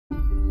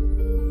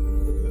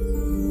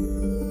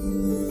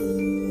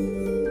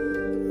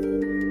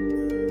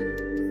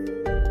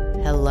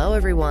Hello,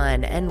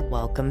 everyone, and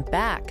welcome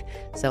back.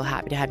 So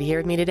happy to have you here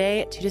with me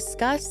today to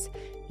discuss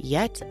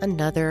yet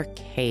another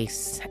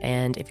case.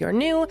 And if you're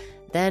new,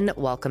 then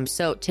welcome.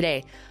 So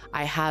today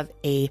I have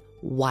a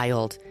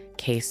wild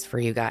case for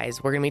you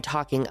guys. We're going to be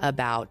talking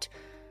about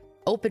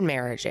open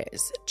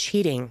marriages,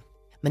 cheating,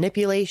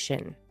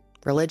 manipulation,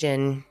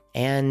 religion,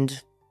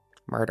 and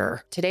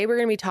murder. Today we're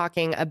going to be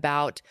talking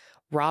about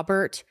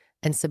Robert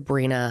and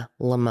Sabrina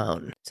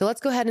Limon. So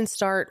let's go ahead and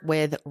start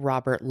with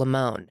Robert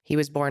Limon. He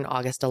was born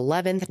August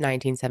 11th,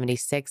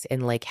 1976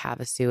 in Lake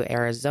Havasu,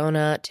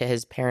 Arizona, to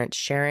his parents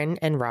Sharon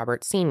and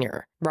Robert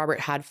Sr.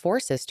 Robert had 4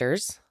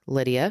 sisters,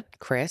 Lydia,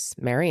 Chris,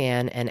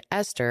 Marianne, and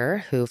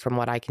Esther, who from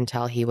what I can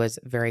tell he was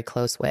very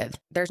close with.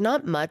 There's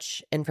not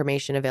much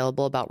information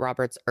available about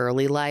Robert's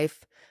early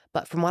life,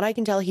 but from what I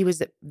can tell, he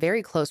was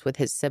very close with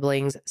his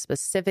siblings,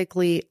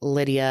 specifically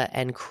Lydia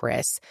and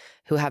Chris,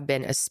 who have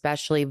been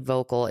especially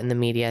vocal in the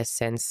media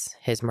since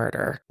his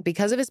murder.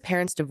 Because of his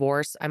parents'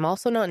 divorce, I'm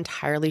also not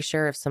entirely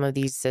sure if some of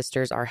these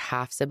sisters are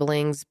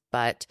half-siblings,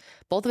 but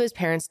both of his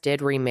parents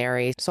did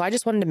remarry, so I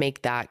just wanted to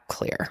make that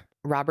clear.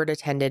 Robert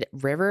attended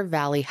River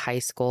Valley High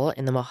School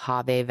in the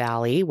Mojave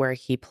Valley, where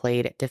he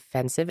played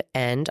defensive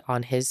end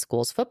on his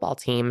school's football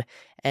team,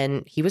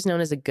 and he was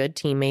known as a good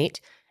teammate,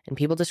 and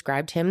people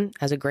described him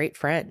as a great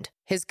friend.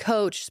 His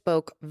coach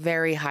spoke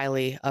very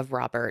highly of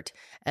Robert,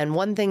 and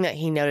one thing that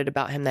he noted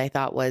about him that I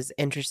thought was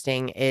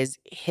interesting is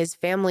his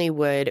family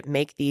would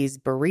make these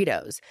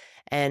burritos,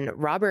 and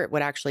Robert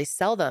would actually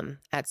sell them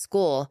at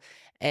school,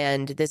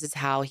 and this is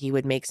how he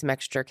would make some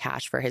extra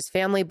cash for his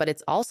family, but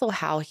it's also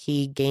how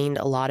he gained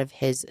a lot of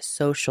his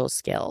social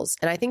skills.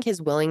 And I think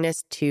his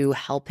willingness to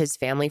help his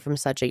family from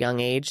such a young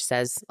age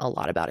says a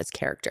lot about his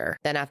character.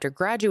 Then after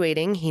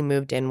graduating, he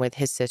moved in with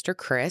his sister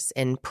Chris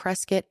in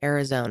Prescott,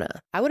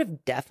 Arizona. I would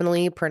have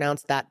definitely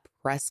pronounced that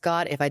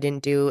Prescott if I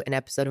didn't do an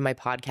episode of my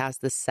podcast,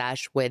 The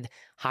Sesh, with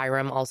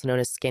Hiram, also known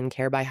as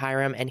Skincare by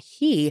Hiram, and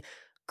he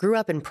grew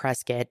up in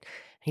Prescott.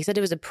 He said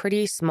it was a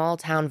pretty small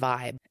town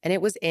vibe. And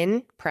it was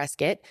in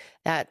Prescott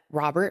that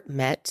Robert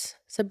met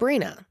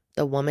Sabrina,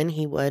 the woman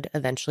he would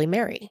eventually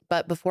marry.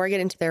 But before I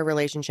get into their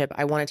relationship,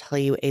 I want to tell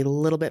you a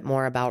little bit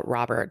more about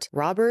Robert.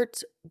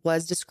 Robert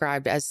was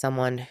described as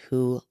someone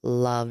who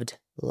loved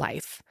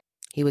life.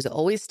 He was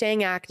always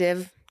staying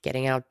active,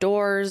 getting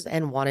outdoors,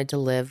 and wanted to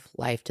live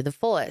life to the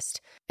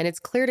fullest. And it's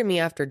clear to me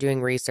after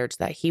doing research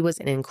that he was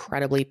an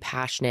incredibly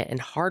passionate and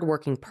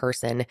hardworking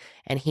person,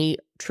 and he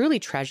truly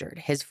treasured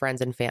his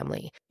friends and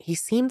family. He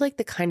seemed like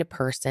the kind of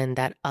person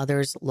that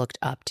others looked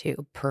up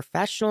to,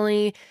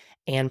 professionally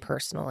and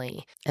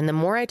personally. And the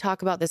more I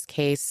talk about this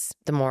case,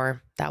 the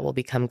more that will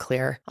become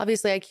clear.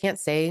 Obviously, I can't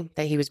say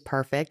that he was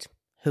perfect.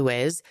 Who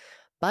is?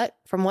 But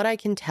from what I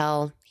can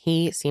tell,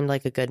 he seemed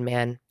like a good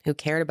man who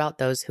cared about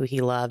those who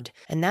he loved,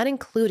 and that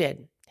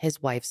included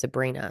his wife,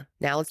 Sabrina.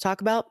 Now let's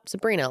talk about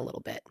Sabrina a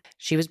little bit.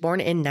 She was born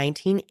in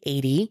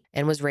 1980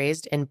 and was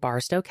raised in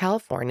Barstow,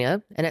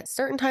 California, and at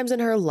certain times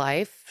in her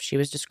life, she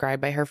was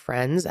described by her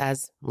friends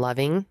as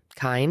loving,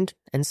 kind,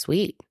 and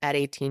sweet. At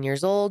 18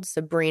 years old,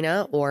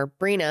 Sabrina, or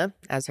Brina,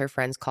 as her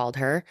friends called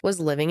her, was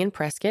living in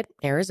Prescott,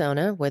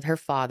 Arizona with her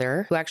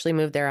father, who actually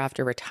moved there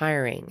after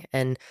retiring.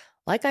 And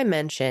like I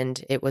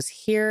mentioned, it was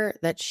here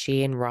that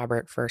she and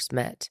Robert first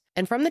met.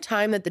 And from the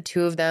time that the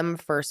two of them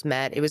first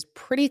met, it was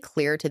pretty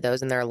clear to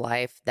those in their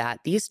life that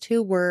these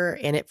two were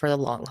in it for the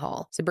long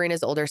haul.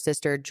 Sabrina's older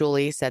sister,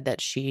 Julie, said that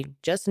she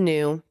just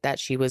knew that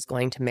she was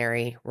going to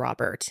marry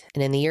Robert.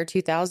 And in the year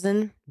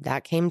 2000,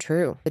 that came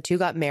true. The two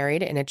got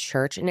married in a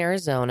church in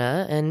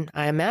Arizona, and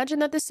I imagine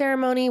that the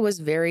ceremony was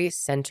very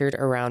centered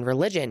around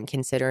religion,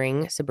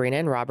 considering Sabrina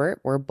and Robert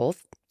were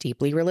both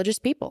deeply religious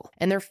people.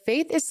 And their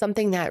faith is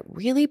something that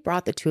really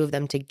brought the two of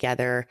them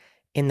together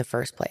in the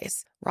first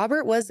place.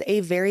 Robert was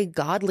a very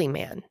godly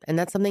man, and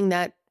that's something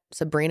that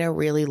Sabrina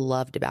really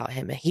loved about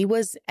him. He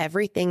was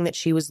everything that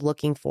she was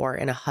looking for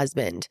in a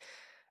husband,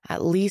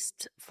 at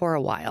least for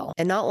a while.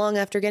 And not long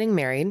after getting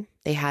married,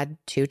 they had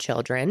 2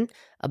 children,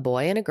 a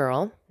boy and a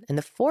girl, and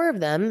the 4 of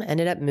them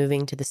ended up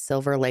moving to the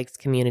Silver Lakes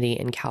community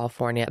in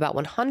California, about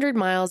 100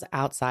 miles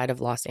outside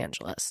of Los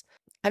Angeles.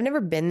 I've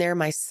never been there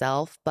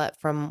myself, but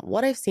from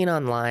what I've seen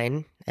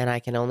online, and I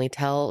can only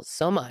tell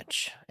so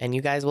much, and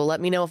you guys will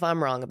let me know if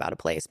I'm wrong about a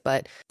place,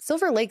 but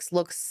Silver Lakes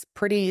looks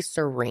pretty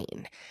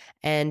serene.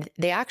 And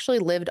they actually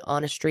lived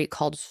on a street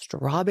called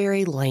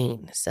Strawberry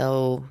Lane,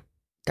 so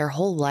their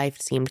whole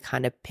life seemed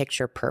kind of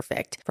picture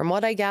perfect. From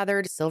what I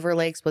gathered, Silver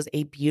Lakes was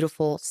a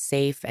beautiful,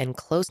 safe, and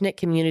close-knit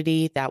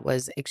community that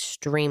was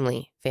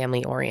extremely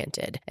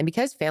family-oriented. And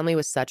because family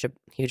was such a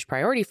huge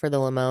priority for the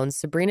Limons,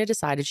 Sabrina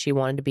decided she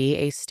wanted to be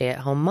a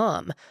stay-at-home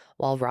mom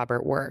while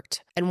Robert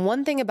worked. And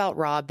one thing about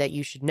Rob that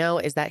you should know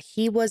is that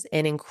he was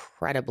an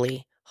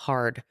incredibly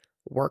hard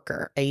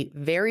worker, a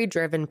very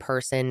driven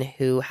person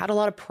who had a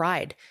lot of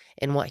pride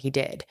in what he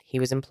did. He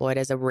was employed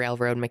as a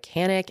railroad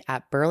mechanic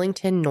at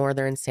Burlington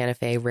Northern Santa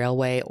Fe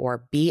Railway,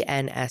 or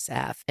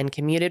BNSF, and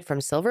commuted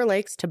from Silver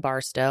Lakes to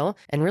Barstow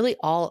and really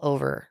all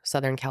over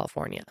Southern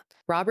California.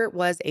 Robert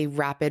was a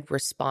rapid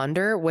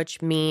responder,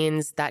 which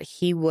means that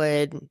he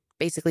would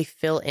basically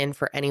fill in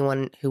for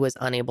anyone who was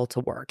unable to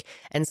work.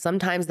 And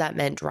sometimes that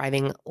meant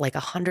driving like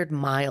 100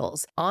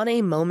 miles on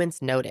a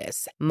moment's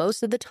notice.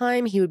 Most of the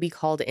time, he would be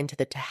called into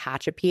the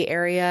Tehachapi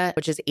area,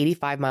 which is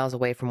 85 miles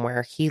away from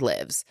where he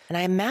lives. And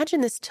I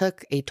imagine this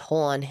took a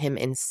toll on him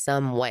in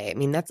some way. I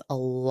mean, that's a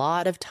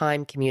lot of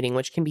time commuting,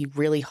 which can be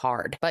really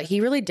hard. But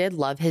he really did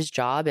love his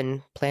job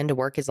and planned to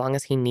work as long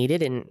as he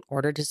needed in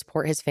order to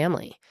support his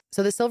family.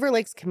 So the Silver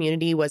Lakes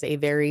community was a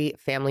very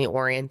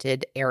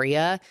family-oriented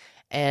area,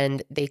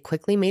 and they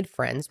quickly made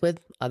friends with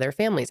other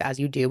families, as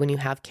you do when you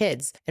have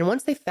kids. And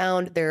once they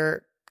found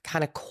their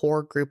kind of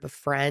core group of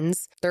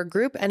friends, their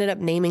group ended up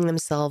naming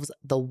themselves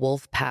the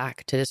Wolf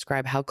Pack to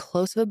describe how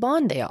close of a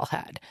bond they all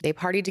had. They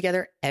partied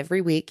together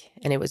every week,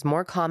 and it was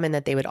more common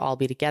that they would all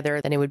be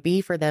together than it would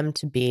be for them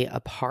to be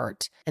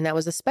apart. And that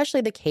was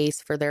especially the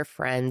case for their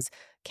friends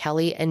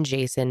Kelly and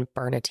Jason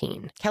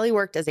Bernatine. Kelly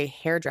worked as a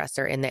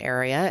hairdresser in the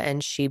area,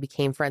 and she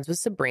became friends with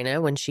Sabrina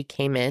when she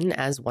came in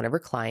as one of her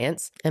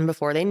clients. And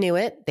before they knew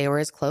it, they were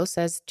as close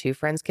as two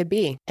friends could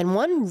be. And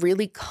one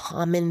really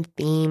common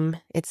theme,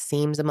 it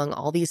seems, among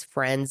all these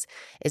friends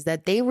is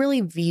that they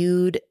really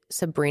viewed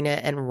Sabrina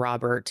and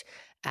Robert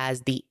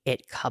as the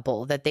it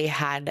couple, that they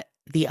had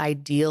the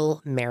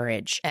ideal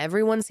marriage.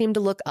 Everyone seemed to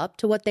look up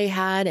to what they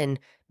had, and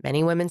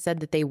many women said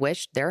that they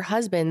wished their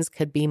husbands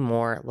could be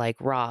more like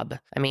Rob.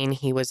 I mean,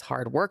 he was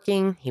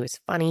hardworking, he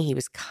was funny, he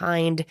was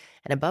kind,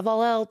 and above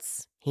all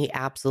else, he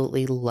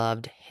absolutely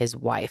loved his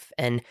wife.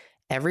 And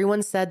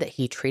everyone said that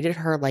he treated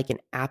her like an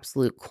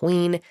absolute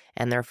queen,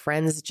 and their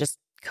friends just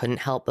couldn't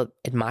help but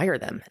admire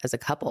them as a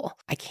couple.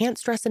 I can't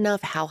stress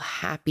enough how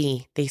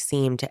happy they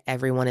seemed to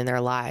everyone in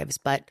their lives,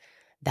 but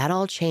that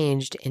all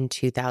changed in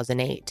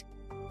 2008.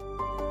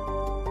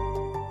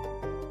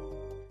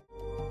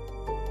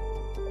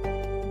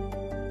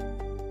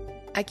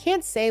 I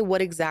can't say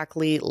what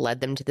exactly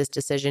led them to this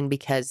decision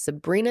because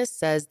Sabrina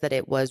says that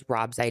it was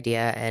Rob's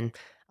idea and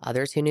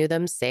others who knew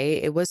them say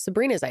it was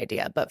Sabrina's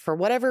idea. But for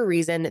whatever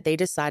reason, they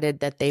decided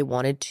that they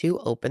wanted to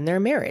open their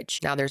marriage.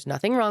 Now, there's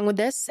nothing wrong with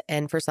this.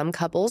 And for some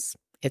couples,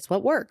 it's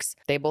what works.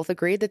 They both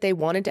agreed that they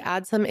wanted to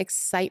add some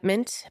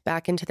excitement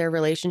back into their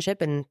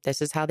relationship, and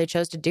this is how they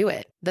chose to do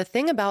it. The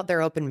thing about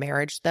their open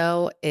marriage,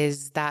 though,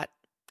 is that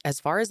as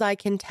far as I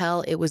can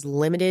tell, it was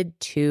limited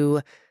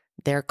to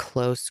their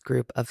close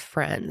group of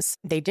friends.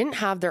 They didn't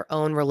have their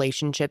own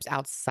relationships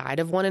outside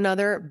of one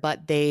another,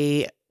 but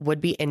they would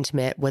be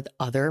intimate with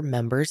other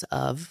members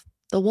of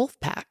the Wolf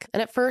Pack.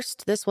 And at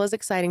first, this was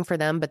exciting for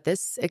them, but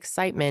this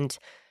excitement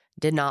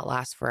did not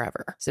last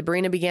forever.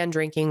 Sabrina began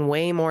drinking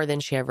way more than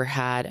she ever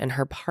had, and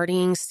her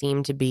partying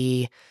seemed to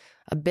be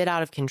a bit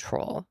out of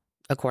control,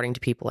 according to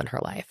people in her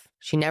life.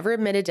 She never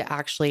admitted to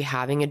actually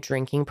having a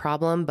drinking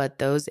problem, but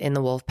those in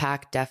the Wolf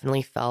Pack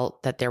definitely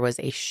felt that there was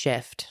a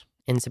shift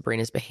in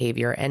Sabrina's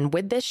behavior. And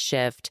with this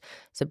shift,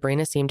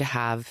 Sabrina seemed to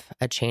have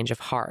a change of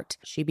heart.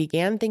 She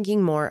began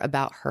thinking more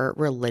about her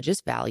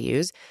religious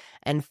values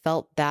and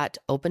felt that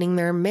opening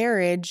their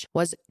marriage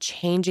was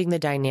changing the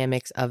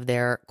dynamics of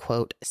their,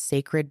 quote,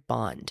 sacred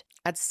bond.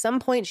 At some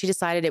point, she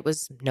decided it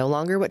was no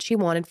longer what she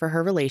wanted for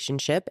her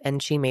relationship,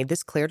 and she made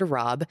this clear to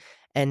Rob.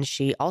 And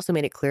she also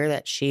made it clear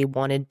that she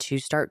wanted to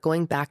start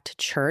going back to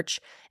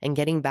church and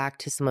getting back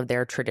to some of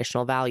their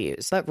traditional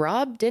values. But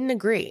Rob didn't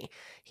agree.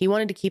 He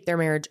wanted to keep their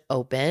marriage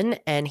open,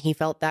 and he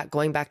felt that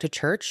going back to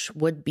church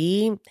would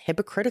be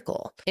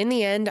hypocritical. In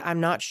the end, I'm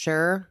not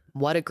sure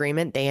what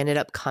agreement they ended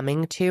up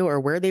coming to or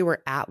where they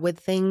were at with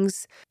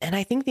things. And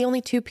I think the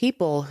only two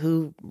people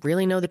who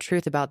really know the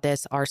truth about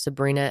this are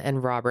Sabrina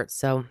and Robert.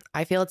 So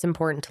I feel it's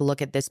important to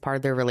look at this part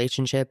of their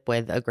relationship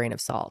with a grain of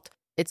salt.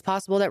 It's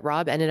possible that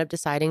Rob ended up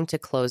deciding to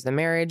close the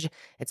marriage.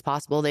 It's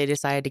possible they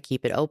decided to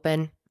keep it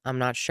open. I'm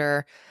not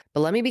sure.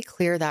 But let me be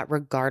clear that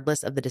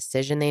regardless of the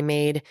decision they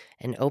made,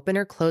 an open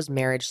or closed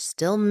marriage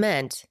still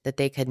meant that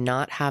they could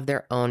not have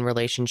their own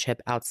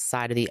relationship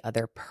outside of the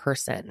other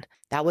person.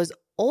 That was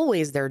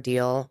always their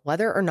deal,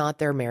 whether or not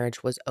their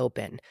marriage was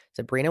open.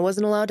 Sabrina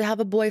wasn't allowed to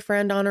have a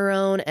boyfriend on her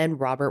own, and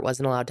Robert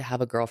wasn't allowed to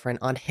have a girlfriend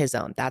on his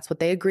own. That's what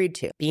they agreed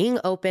to. Being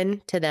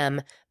open to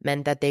them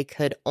meant that they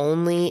could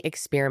only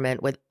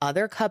experiment with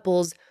other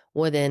couples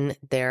within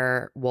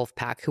their wolf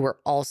pack who were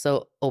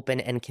also open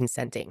and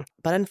consenting.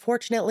 But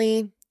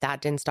unfortunately,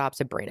 that didn't stop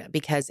Sabrina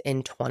because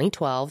in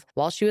 2012,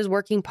 while she was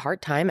working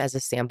part-time as a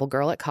sample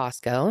girl at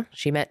Costco,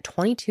 she met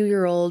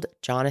 22-year-old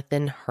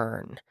Jonathan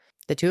Hearn.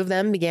 The two of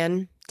them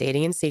began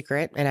dating in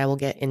secret, and I will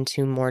get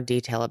into more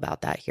detail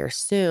about that here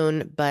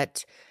soon.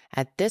 But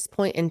at this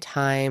point in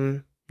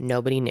time,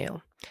 nobody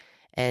knew.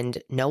 And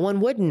no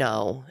one would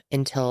know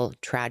until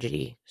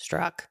tragedy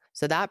struck.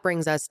 So that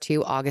brings us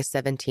to August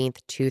 17th,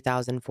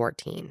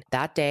 2014.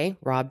 That day,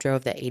 Rob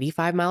drove the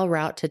 85-mile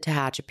route to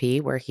Tehachapi,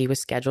 where he was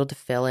scheduled to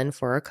fill in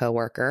for a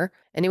coworker.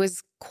 And it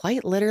was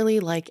quite literally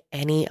like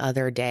any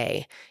other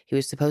day. He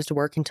was supposed to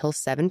work until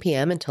 7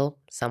 p.m. until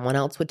someone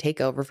else would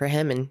take over for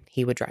him and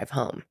he would drive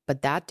home.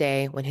 But that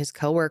day, when his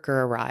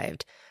coworker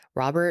arrived,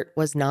 Robert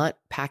was not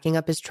packing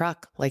up his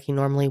truck like he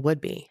normally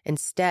would be.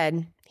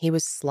 Instead, he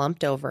was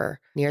slumped over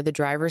near the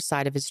driver's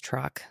side of his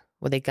truck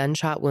with a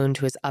gunshot wound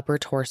to his upper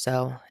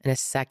torso and a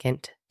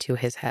second to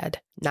his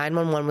head.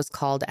 911 was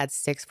called at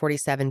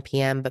 6:47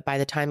 p.m., but by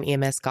the time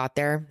EMS got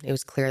there, it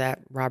was clear that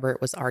Robert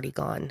was already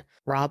gone.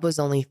 Rob was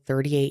only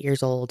 38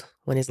 years old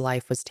when his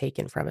life was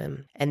taken from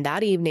him. And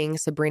that evening,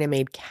 Sabrina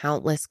made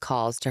countless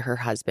calls to her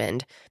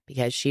husband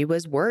because she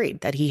was worried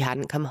that he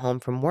hadn't come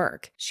home from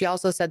work. She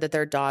also said that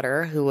their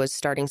daughter, who was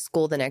starting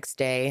school the next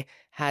day,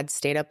 had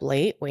stayed up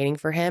late waiting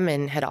for him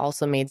and had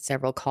also made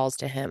several calls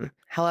to him.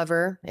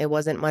 However, it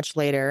wasn't much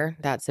later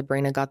that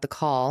Sabrina got the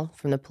call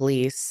from the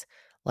police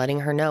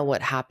letting her know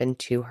what happened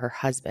to her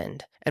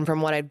husband. And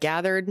from what I've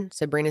gathered,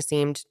 Sabrina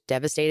seemed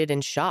devastated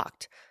and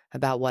shocked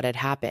about what had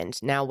happened.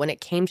 Now, when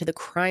it came to the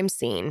crime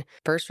scene,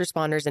 first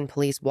responders and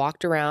police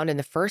walked around, and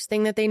the first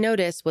thing that they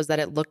noticed was that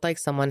it looked like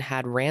someone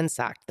had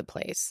ransacked the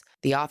place.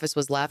 The office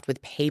was left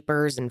with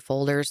papers and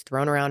folders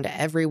thrown around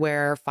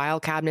everywhere,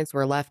 file cabinets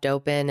were left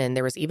open, and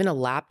there was even a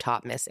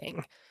laptop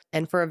missing.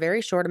 And for a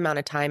very short amount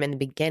of time in the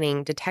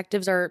beginning,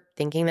 detectives are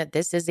thinking that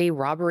this is a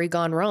robbery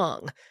gone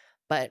wrong.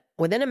 But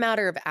within a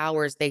matter of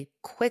hours, they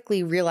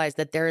quickly realized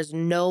that there is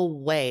no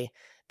way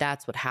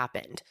that's what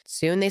happened.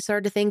 Soon they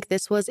started to think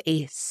this was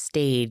a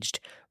staged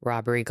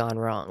robbery gone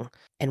wrong.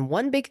 And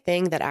one big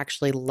thing that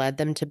actually led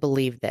them to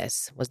believe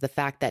this was the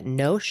fact that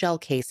no shell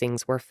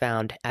casings were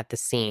found at the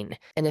scene.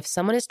 And if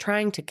someone is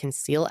trying to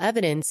conceal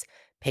evidence,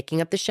 picking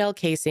up the shell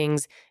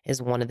casings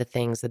is one of the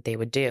things that they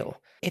would do.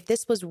 If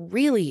this was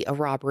really a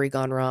robbery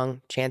gone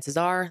wrong, chances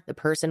are the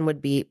person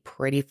would be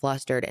pretty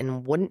flustered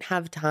and wouldn't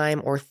have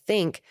time or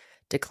think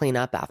to clean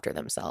up after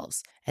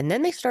themselves. And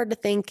then they started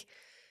to think,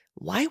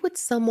 why would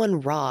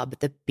someone rob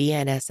the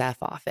BNSF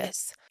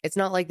office? It's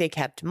not like they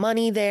kept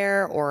money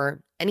there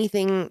or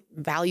anything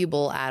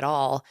valuable at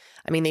all.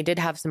 I mean, they did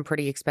have some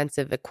pretty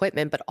expensive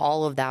equipment, but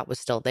all of that was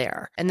still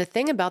there. And the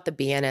thing about the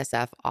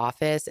BNSF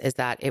office is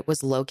that it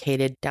was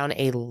located down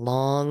a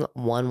long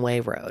one-way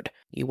road.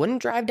 You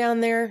wouldn't drive down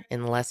there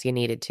unless you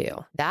needed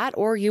to. That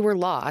or you were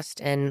lost,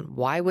 and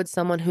why would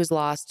someone who's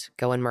lost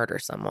go and murder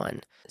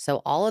someone?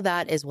 So all of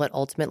that is what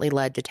ultimately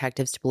led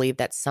detectives to believe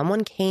that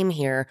someone came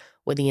here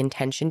with the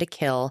intention to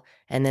kill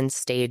and then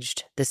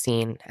staged the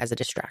scene as a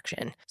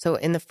distraction. So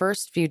in the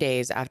first few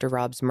days after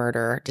Rob's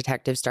murder,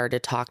 detectives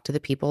started to talk to the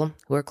people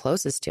who were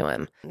closest to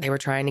him. They were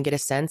trying to get a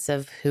sense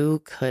of who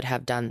could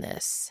have done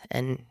this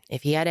and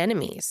if he had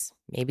enemies.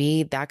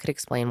 Maybe that could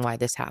explain why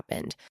this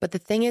happened. But the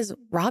thing is,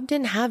 Rob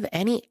didn't have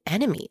any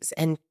enemies,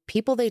 and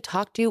people they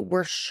talked to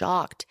were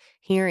shocked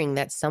hearing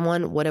that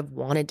someone would have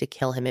wanted to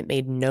kill him. It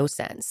made no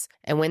sense.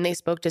 And when they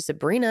spoke to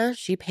Sabrina,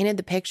 she painted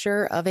the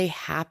picture of a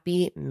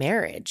happy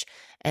marriage.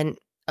 And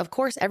of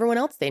course, everyone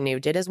else they knew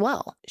did as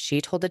well.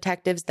 She told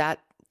detectives that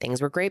things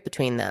were great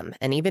between them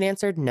and even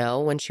answered no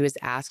when she was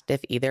asked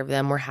if either of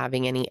them were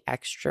having any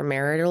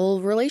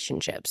extramarital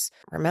relationships.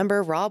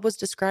 Remember, Rob was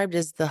described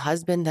as the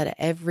husband that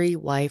every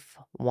wife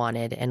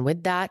wanted. And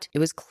with that, it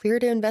was clear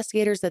to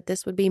investigators that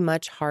this would be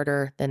much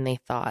harder than they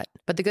thought.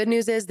 But the good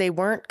news is they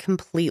weren't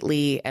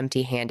completely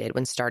empty-handed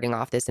when starting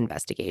off this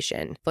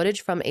investigation.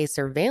 Footage from a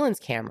surveillance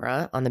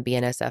camera on the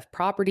BNSF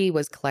property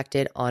was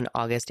collected on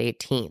August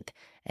 18th.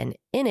 And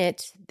in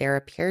it, there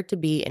appeared to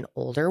be an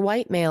older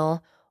white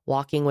male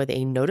walking with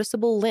a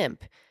noticeable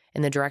limp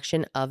in the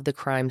direction of the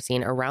crime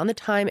scene around the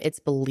time it's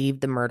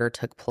believed the murder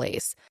took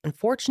place.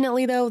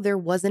 Unfortunately, though, there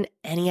wasn't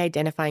any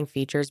identifying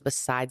features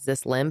besides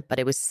this limp, but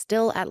it was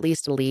still at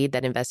least a lead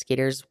that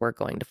investigators were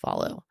going to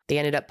follow. They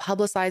ended up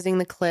publicizing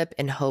the clip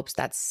in hopes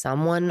that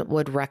someone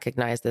would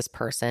recognize this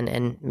person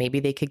and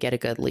maybe they could get a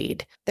good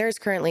lead. There's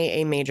currently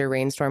a major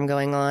rainstorm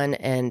going on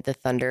and the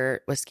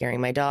thunder was scaring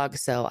my dog,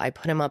 so I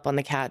put him up on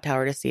the cat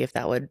tower to see if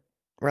that would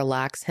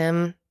relax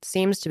him.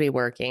 Seems to be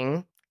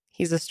working.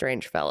 He's a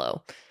strange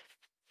fellow.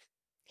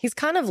 He's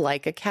kind of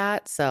like a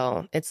cat,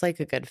 so it's like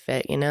a good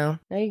fit, you know?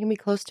 Now you can be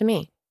close to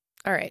me.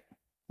 All right,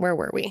 where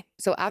were we?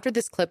 So after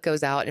this clip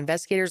goes out,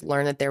 investigators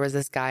learned that there was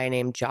this guy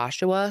named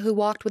Joshua who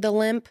walked with a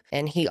limp,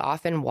 and he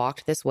often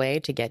walked this way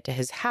to get to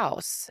his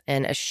house.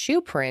 And a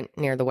shoe print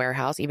near the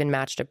warehouse even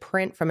matched a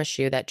print from a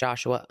shoe that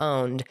Joshua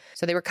owned.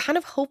 So they were kind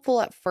of hopeful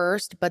at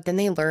first, but then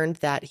they learned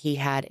that he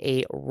had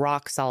a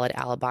rock-solid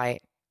alibi.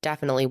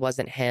 Definitely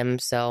wasn't him,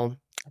 so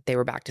they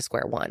were back to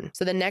square one.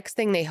 So the next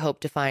thing they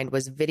hoped to find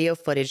was video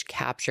footage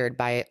captured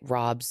by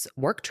Rob's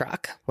work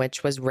truck,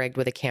 which was rigged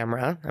with a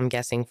camera, I'm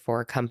guessing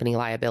for company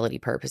liability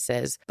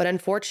purposes. But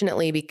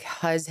unfortunately,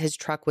 because his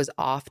truck was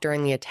off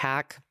during the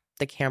attack,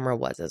 the camera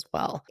was as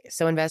well.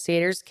 So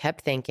investigators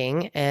kept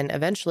thinking, and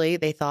eventually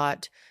they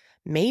thought,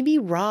 maybe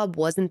Rob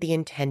wasn't the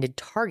intended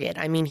target.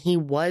 I mean, he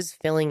was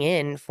filling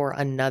in for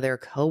another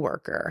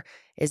coworker.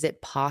 Is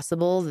it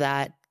possible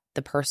that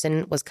the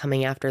person was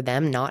coming after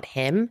them, not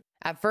him?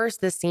 At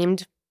first, this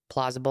seemed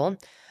plausible,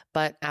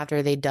 but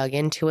after they dug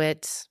into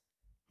it,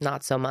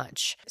 not so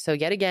much. So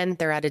yet again,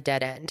 they're at a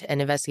dead end,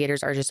 and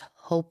investigators are just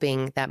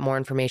hoping that more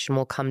information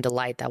will come to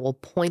light that will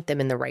point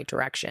them in the right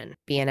direction.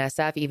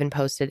 BNSF even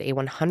posted a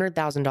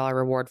 $100,000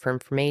 reward for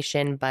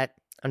information, but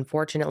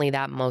unfortunately,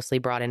 that mostly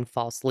brought in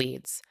false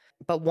leads.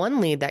 But one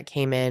lead that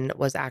came in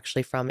was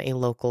actually from a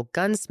local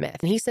gunsmith.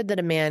 And he said that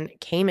a man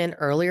came in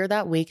earlier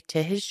that week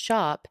to his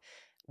shop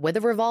with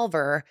a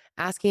revolver,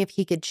 asking if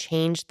he could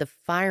change the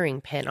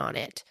firing pin on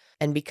it.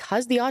 And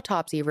because the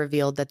autopsy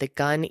revealed that the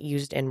gun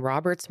used in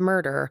Robert's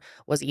murder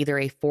was either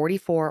a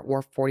 44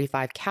 or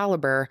 45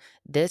 caliber,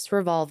 this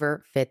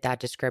revolver fit that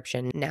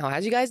description. Now,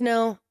 as you guys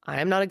know, I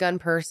am not a gun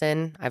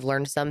person. I've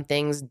learned some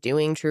things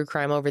doing true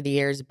crime over the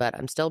years, but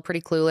I'm still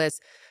pretty clueless.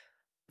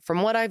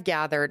 From what I've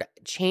gathered,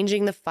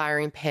 changing the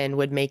firing pin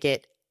would make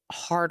it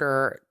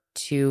harder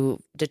to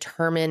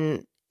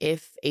determine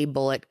if a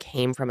bullet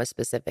came from a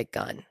specific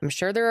gun. I'm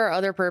sure there are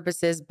other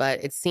purposes,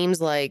 but it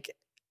seems like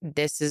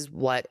this is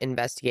what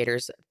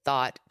investigators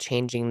thought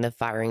changing the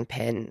firing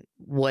pin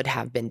would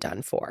have been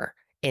done for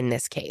in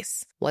this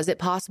case. Was it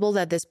possible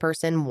that this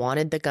person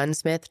wanted the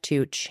gunsmith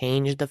to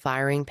change the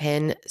firing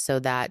pin so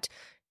that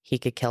he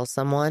could kill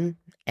someone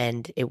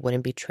and it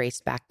wouldn't be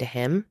traced back to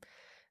him?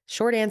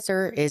 Short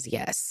answer is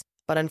yes.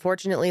 But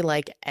unfortunately,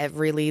 like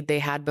every lead they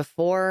had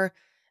before,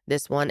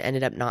 this one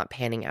ended up not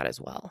panning out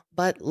as well.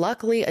 But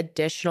luckily,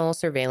 additional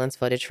surveillance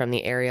footage from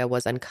the area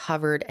was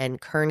uncovered, and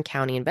Kern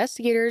County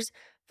investigators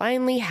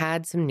finally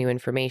had some new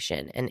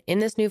information. And in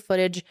this new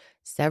footage,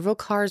 several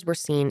cars were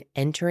seen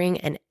entering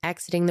and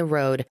exiting the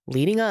road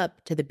leading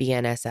up to the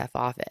BNSF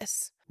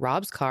office.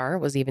 Rob's car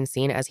was even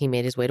seen as he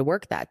made his way to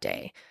work that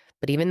day.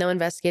 But even though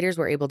investigators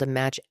were able to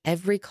match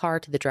every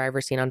car to the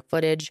driver seen on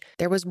footage,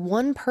 there was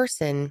one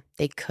person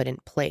they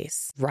couldn't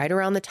place. Right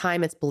around the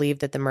time it's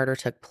believed that the murder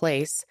took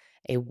place,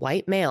 a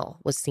white male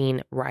was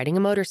seen riding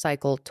a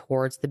motorcycle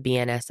towards the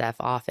BNSF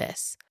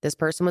office. This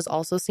person was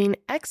also seen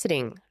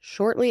exiting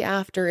shortly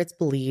after it's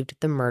believed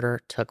the murder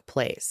took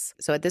place.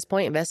 So at this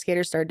point,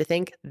 investigators started to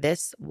think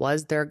this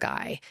was their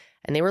guy.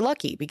 And they were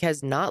lucky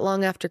because not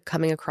long after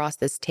coming across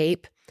this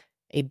tape,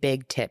 a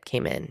big tip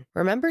came in.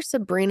 Remember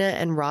Sabrina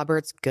and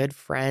Robert's good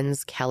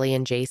friends, Kelly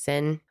and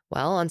Jason?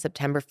 Well, on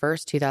September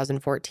 1st,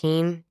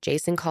 2014,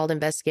 Jason called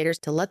investigators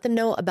to let them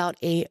know about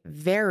a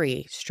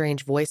very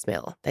strange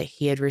voicemail that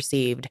he had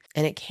received.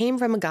 And it came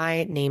from a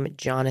guy named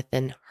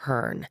Jonathan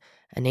Hearn,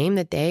 a name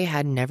that they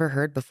had never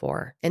heard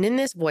before. And in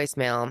this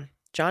voicemail,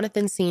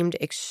 Jonathan seemed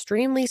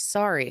extremely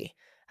sorry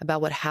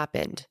about what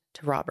happened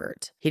to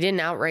Robert. He didn't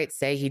outright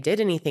say he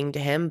did anything to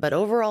him, but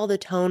overall the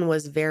tone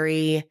was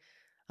very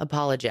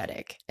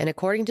apologetic. And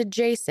according to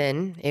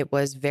Jason, it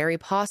was very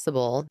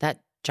possible that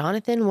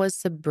Jonathan was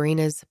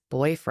Sabrina's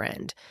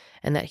boyfriend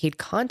and that he'd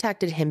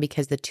contacted him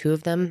because the two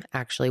of them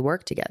actually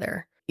worked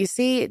together. You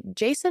see,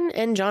 Jason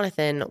and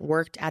Jonathan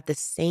worked at the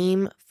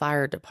same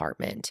fire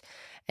department,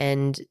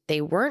 and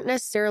they weren't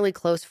necessarily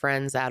close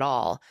friends at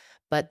all,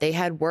 but they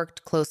had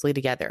worked closely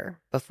together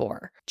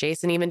before.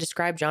 Jason even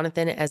described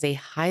Jonathan as a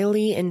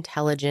highly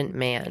intelligent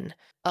man.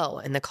 Oh,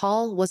 and the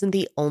call wasn't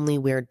the only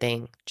weird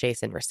thing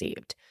Jason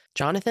received.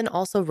 Jonathan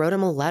also wrote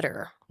him a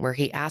letter where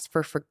he asked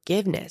for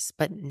forgiveness,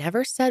 but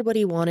never said what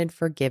he wanted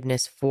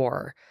forgiveness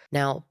for.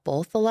 Now,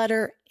 both the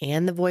letter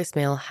and the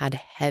voicemail had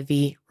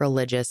heavy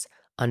religious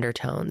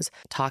undertones,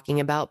 talking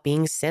about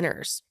being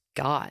sinners,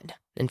 God,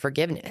 and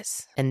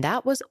forgiveness. And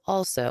that was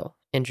also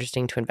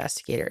interesting to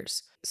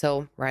investigators.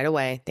 So right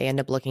away, they end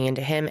up looking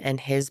into him and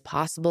his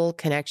possible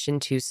connection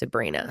to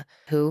Sabrina,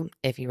 who,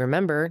 if you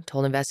remember,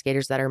 told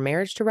investigators that her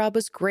marriage to Rob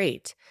was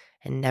great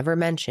and never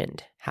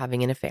mentioned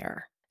having an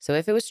affair. So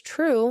if it was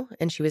true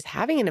and she was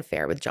having an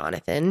affair with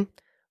Jonathan,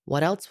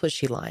 what else was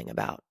she lying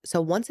about?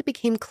 So once it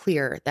became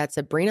clear that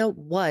Sabrina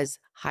was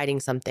hiding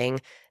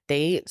something,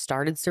 they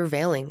started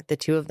surveilling the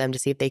two of them to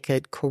see if they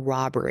could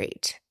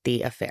corroborate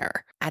the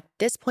affair. At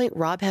this point,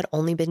 Rob had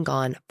only been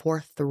gone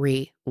for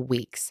 3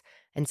 weeks,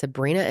 and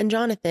Sabrina and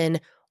Jonathan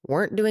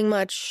weren't doing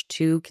much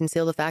to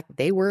conceal the fact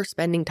they were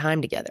spending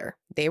time together.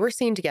 They were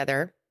seen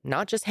together,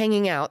 not just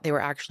hanging out, they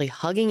were actually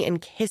hugging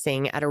and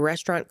kissing at a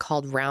restaurant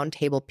called Round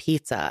Table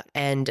Pizza,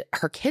 and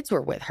her kids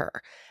were with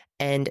her.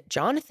 And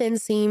Jonathan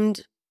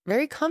seemed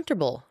very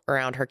comfortable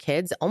around her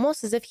kids,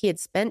 almost as if he had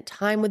spent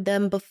time with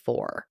them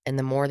before. And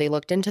the more they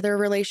looked into their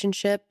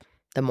relationship,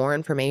 the more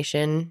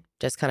information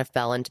just kind of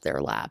fell into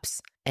their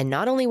laps. And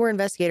not only were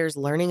investigators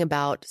learning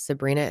about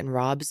Sabrina and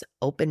Rob's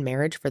open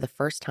marriage for the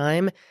first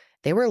time,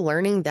 they were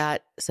learning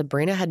that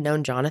Sabrina had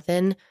known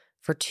Jonathan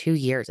for 2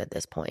 years at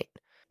this point.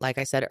 Like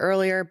I said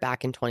earlier,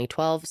 back in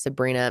 2012,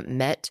 Sabrina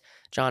met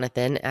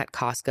Jonathan at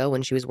Costco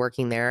when she was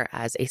working there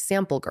as a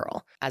sample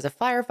girl. As a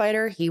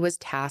firefighter, he was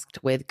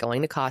tasked with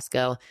going to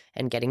Costco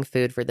and getting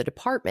food for the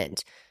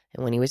department.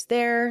 And when he was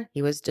there,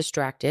 he was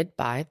distracted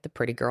by the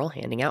pretty girl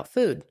handing out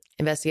food.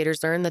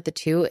 Investigators learned that the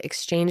two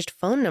exchanged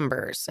phone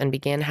numbers and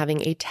began having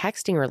a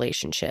texting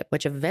relationship,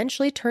 which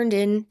eventually turned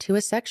into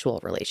a sexual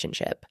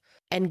relationship.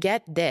 And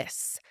get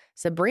this,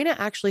 Sabrina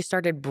actually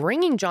started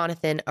bringing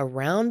Jonathan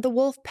around the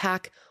wolf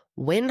pack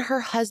when her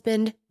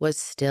husband was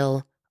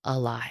still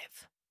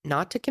alive.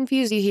 Not to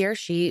confuse you here,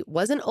 she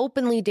wasn't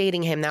openly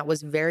dating him. That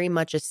was very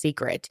much a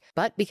secret.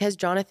 But because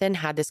Jonathan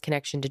had this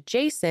connection to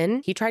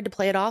Jason, he tried to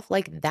play it off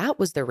like that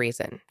was the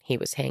reason he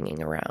was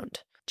hanging around.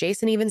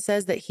 Jason even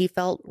says that he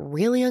felt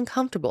really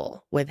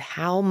uncomfortable with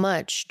how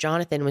much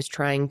Jonathan was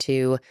trying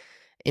to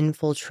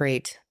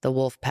infiltrate the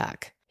wolf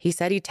pack. He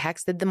said he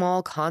texted them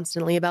all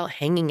constantly about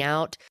hanging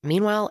out.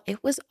 Meanwhile,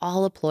 it was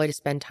all a ploy to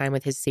spend time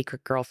with his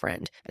secret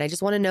girlfriend. And I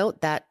just want to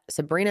note that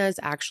Sabrina is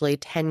actually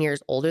 10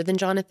 years older than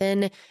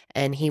Jonathan,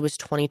 and he was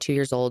 22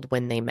 years old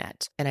when they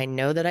met. And I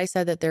know that I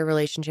said that their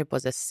relationship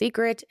was a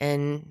secret,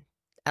 and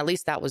at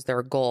least that was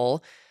their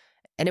goal.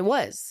 And it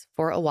was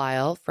for a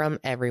while from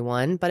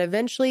everyone, but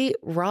eventually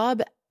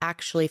Rob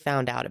actually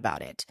found out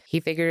about it. He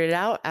figured it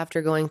out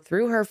after going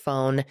through her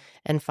phone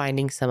and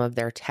finding some of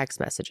their text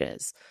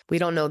messages. We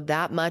don't know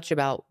that much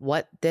about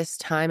what this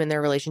time in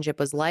their relationship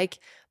was like,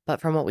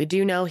 but from what we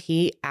do know,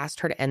 he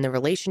asked her to end the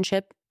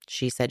relationship.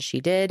 She said she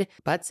did,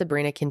 but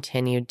Sabrina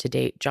continued to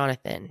date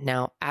Jonathan.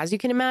 Now, as you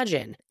can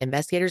imagine,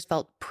 investigators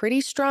felt pretty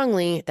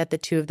strongly that the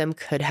two of them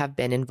could have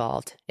been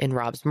involved in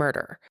Rob's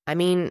murder. I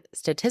mean,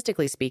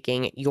 statistically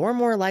speaking, you're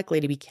more likely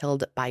to be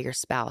killed by your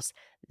spouse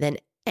than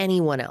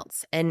anyone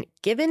else. And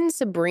given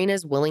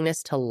Sabrina's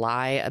willingness to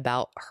lie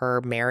about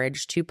her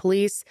marriage to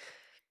police,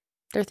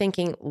 they're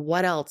thinking,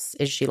 what else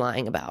is she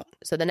lying about?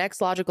 So the next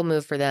logical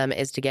move for them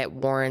is to get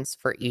warrants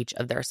for each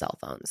of their cell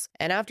phones.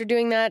 And after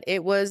doing that,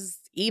 it was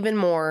even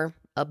more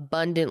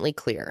abundantly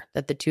clear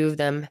that the two of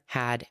them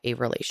had a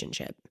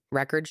relationship.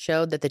 Records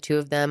showed that the two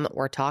of them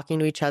were talking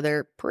to each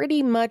other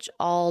pretty much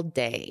all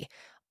day,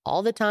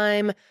 all the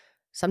time,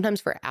 sometimes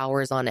for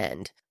hours on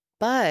end.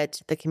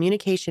 But the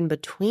communication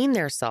between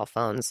their cell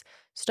phones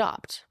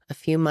stopped a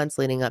few months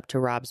leading up to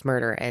Rob's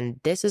murder. And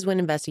this is when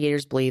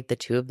investigators believe the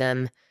two of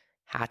them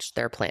hatched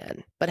their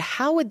plan. But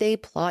how would they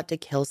plot to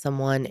kill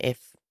someone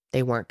if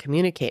they weren't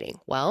communicating?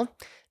 Well,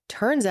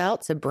 turns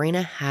out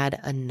Sabrina had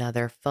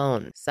another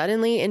phone.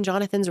 Suddenly, in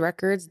Jonathan's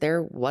records,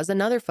 there was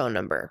another phone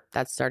number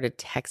that started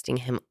texting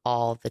him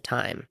all the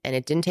time. And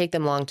it didn't take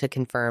them long to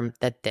confirm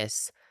that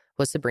this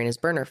was Sabrina's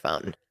burner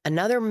phone.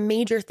 Another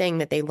major thing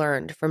that they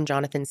learned from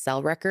Jonathan's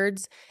cell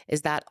records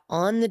is that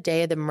on the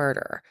day of the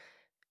murder,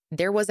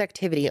 there was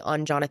activity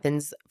on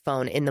Jonathan's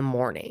phone in the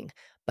morning.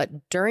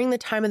 But during the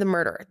time of the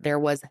murder, there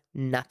was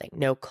nothing.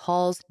 No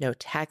calls, no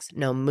texts,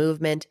 no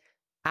movement,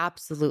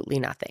 absolutely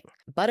nothing.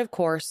 But of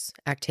course,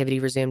 activity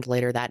resumed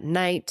later that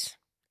night.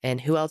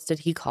 And who else did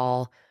he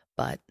call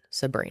but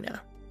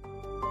Sabrina?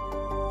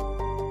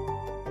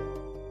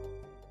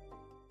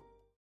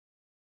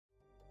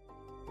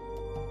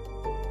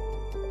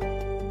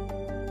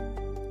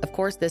 Of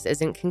course, this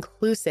isn't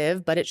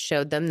conclusive, but it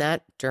showed them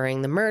that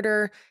during the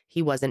murder,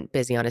 he wasn't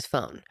busy on his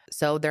phone.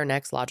 So their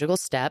next logical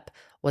step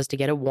was to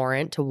get a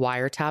warrant to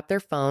wiretap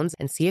their phones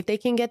and see if they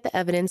can get the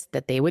evidence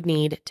that they would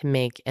need to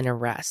make an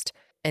arrest.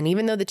 And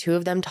even though the two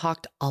of them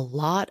talked a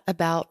lot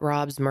about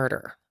Rob's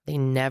murder, they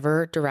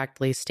never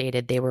directly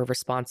stated they were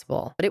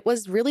responsible. But it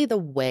was really the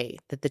way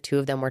that the two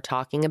of them were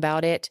talking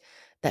about it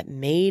that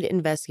made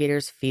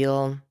investigators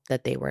feel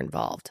that they were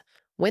involved.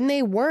 When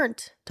they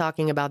weren't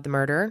talking about the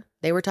murder,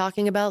 they were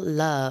talking about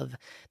love.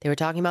 They were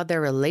talking about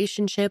their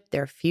relationship,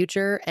 their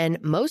future,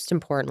 and most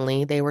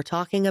importantly, they were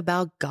talking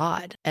about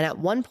God. And at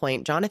one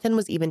point, Jonathan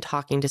was even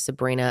talking to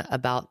Sabrina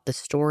about the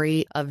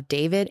story of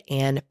David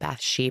and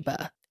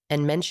Bathsheba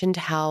and mentioned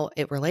how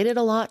it related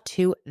a lot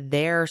to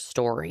their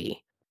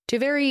story. To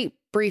very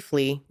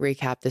briefly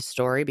recap this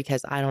story,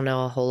 because I don't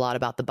know a whole lot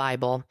about the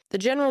Bible, the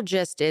general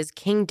gist is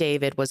King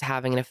David was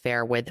having an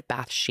affair with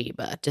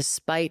Bathsheba,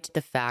 despite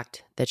the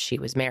fact that she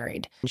was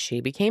married.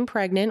 She became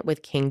pregnant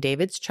with King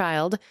David's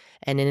child,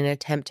 and in an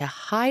attempt to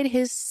hide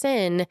his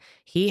sin,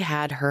 he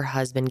had her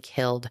husband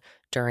killed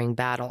during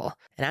battle.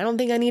 And I don't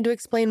think I need to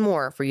explain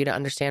more for you to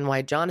understand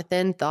why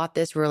Jonathan thought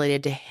this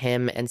related to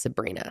him and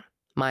Sabrina,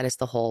 minus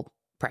the whole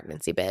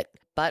pregnancy bit.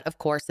 But of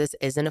course, this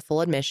isn't a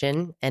full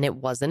admission, and it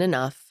wasn't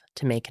enough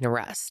to make an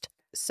arrest.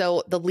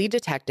 So the lead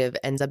detective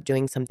ends up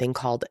doing something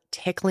called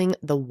tickling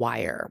the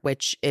wire,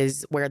 which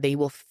is where they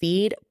will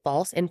feed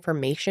false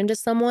information to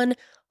someone,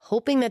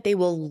 hoping that they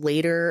will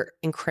later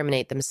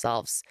incriminate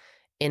themselves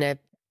in a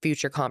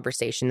future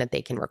conversation that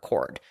they can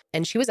record.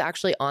 And she was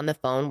actually on the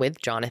phone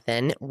with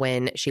Jonathan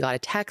when she got a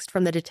text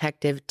from the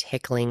detective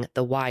tickling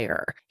the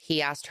wire.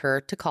 He asked her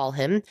to call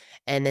him,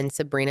 and then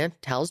Sabrina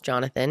tells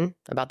Jonathan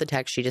about the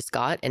text she just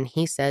got, and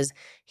he says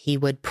he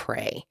would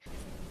pray.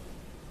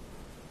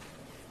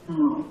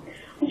 I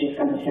just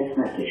got a text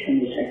message from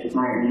Detective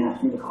Meyer and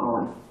asked me to call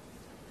him.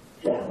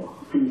 So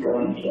I'm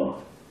going to.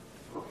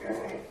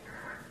 Okay.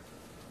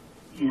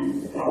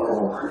 And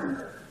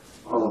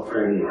I'll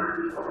pray.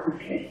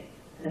 Okay.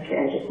 Okay,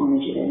 I just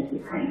wanted you to be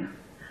praying.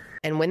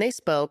 And when they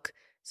spoke,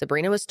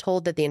 Sabrina was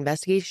told that the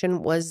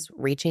investigation was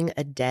reaching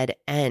a dead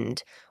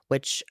end,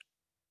 which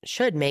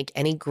should make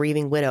any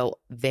grieving widow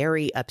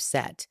very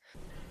upset.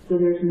 So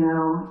there's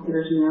no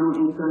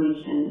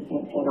information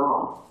at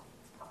all.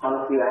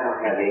 Honestly, I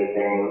don't have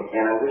anything,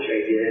 and I wish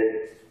I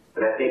did,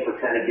 but I think we're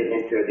kind of getting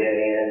into a dead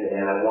end,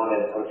 and I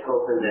was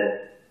hoping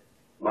that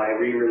by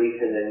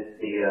re-releasing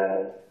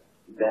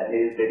that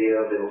news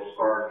video that'll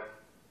spark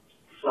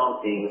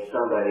something with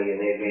somebody, and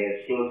they may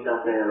have seen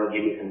something, and they'll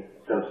give you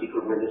some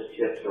secret witness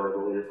tips, or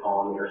they'll either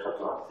call me or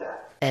something like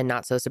that. And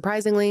not so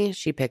surprisingly,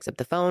 she picks up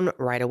the phone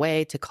right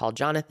away to call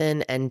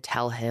Jonathan and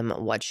tell him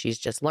what she's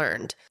just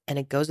learned. And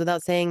it goes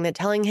without saying that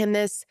telling him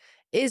this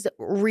is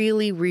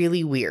really,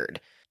 really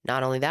weird.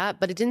 Not only that,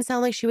 but it didn't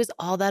sound like she was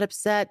all that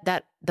upset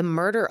that the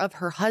murder of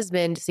her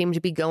husband seemed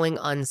to be going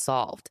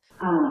unsolved.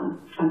 I'm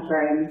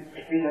sorry, I'm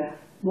trying to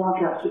walk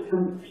out to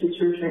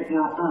church right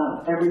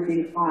now.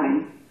 Everything's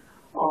fine.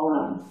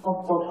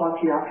 I'll talk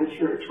to you after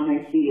church when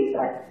I see you.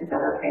 Is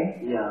that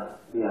okay?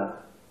 Yeah.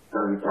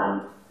 Everything's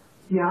fine.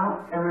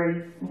 Yeah,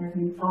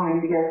 everything's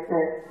fine.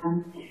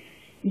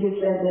 You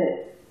just said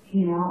that,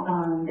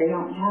 they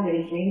don't have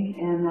anything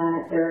and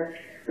that they're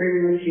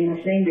re-releasing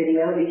the same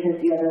video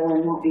because the other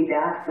one won't be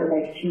back for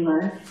like 2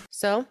 months.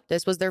 So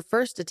this was their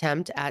first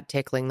attempt at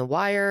tickling the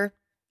wire.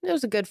 It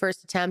was a good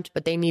first attempt,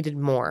 but they needed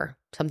more,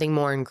 something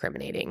more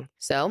incriminating.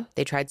 So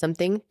they tried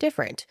something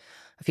different.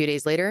 A few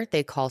days later,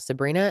 they call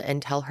Sabrina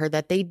and tell her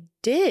that they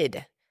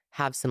did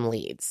have some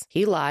leads.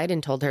 He lied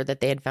and told her that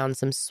they had found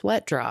some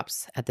sweat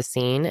drops at the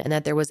scene and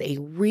that there was a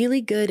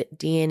really good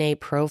DNA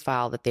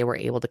profile that they were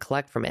able to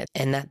collect from it,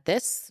 and that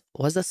this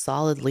was a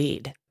solid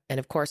lead. And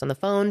of course, on the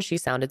phone, she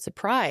sounded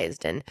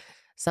surprised and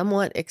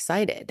somewhat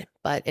excited.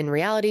 But in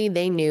reality,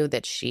 they knew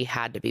that she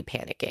had to be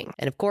panicking.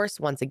 And of course,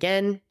 once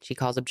again, she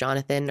calls up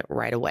Jonathan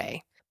right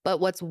away. But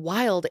what's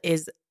wild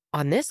is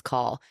on this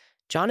call,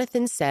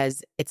 Jonathan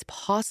says it's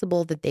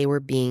possible that they were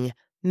being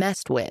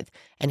messed with.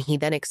 And he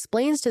then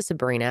explains to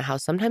Sabrina how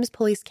sometimes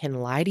police can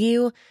lie to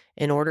you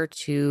in order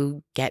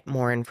to get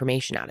more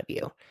information out of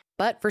you.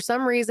 But for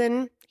some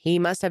reason, he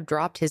must have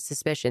dropped his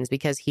suspicions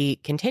because he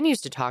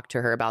continues to talk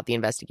to her about the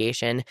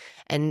investigation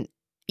and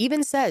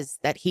even says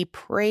that he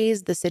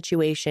prays the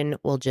situation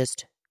will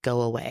just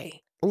go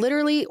away.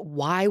 Literally,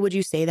 why would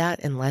you say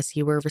that unless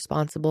you were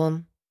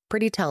responsible?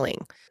 Pretty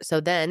telling. So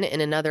then,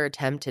 in another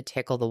attempt to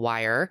tickle the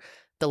wire,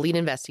 the lead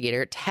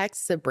investigator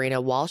texts Sabrina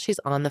while she's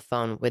on the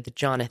phone with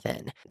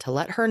Jonathan to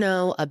let her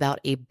know about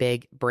a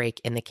big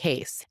break in the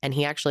case. And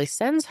he actually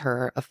sends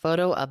her a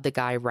photo of the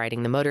guy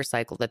riding the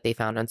motorcycle that they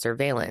found on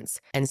surveillance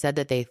and said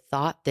that they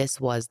thought this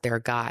was their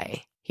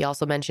guy. He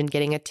also mentioned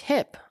getting a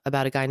tip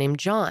about a guy named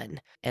John.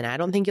 And I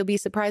don't think you'll be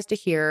surprised to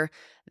hear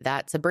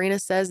that Sabrina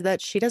says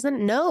that she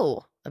doesn't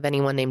know of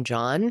anyone named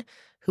John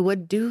who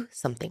would do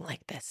something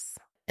like this.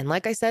 And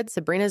like I said,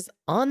 Sabrina's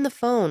on the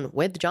phone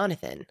with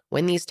Jonathan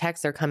when these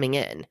texts are coming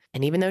in.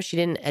 And even though she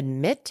didn't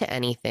admit to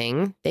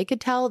anything, they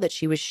could tell that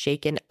she was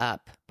shaken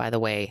up by the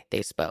way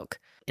they spoke.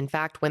 In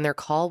fact, when their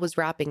call was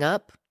wrapping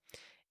up,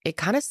 it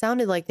kind of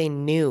sounded like they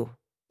knew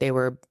they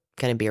were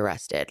going to be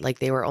arrested. Like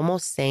they were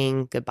almost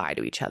saying goodbye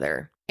to each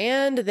other.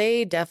 And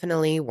they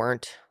definitely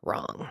weren't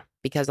wrong.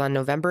 Because on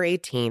November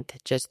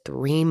 18th, just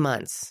 3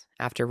 months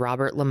after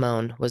Robert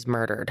Limon was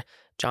murdered,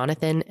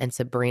 Jonathan and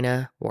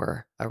Sabrina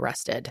were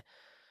arrested.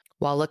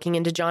 While looking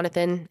into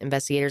Jonathan,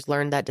 investigators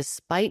learned that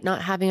despite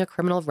not having a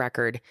criminal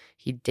record,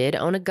 he did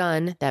own a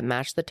gun that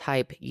matched the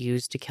type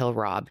used to kill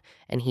Rob,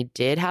 and he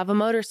did have a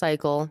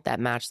motorcycle that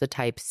matched the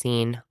type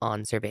seen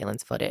on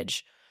surveillance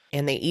footage.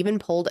 And they even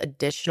pulled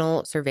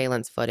additional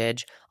surveillance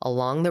footage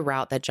along the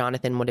route that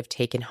Jonathan would have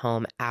taken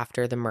home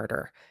after the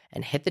murder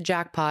and hit the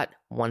jackpot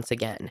once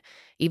again.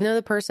 Even though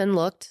the person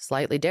looked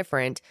slightly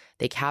different,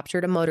 they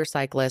captured a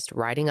motorcyclist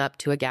riding up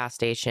to a gas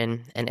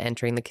station and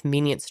entering the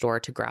convenience store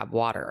to grab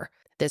water.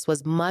 This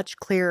was much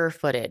clearer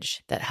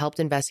footage that helped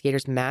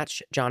investigators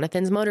match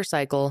Jonathan's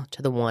motorcycle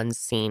to the ones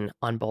seen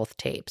on both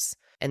tapes.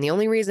 And the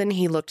only reason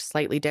he looked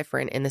slightly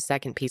different in the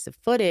second piece of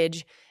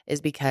footage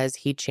is because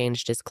he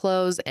changed his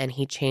clothes and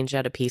he changed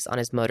out a piece on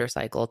his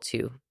motorcycle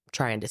to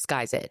try and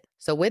disguise it.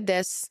 So with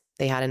this,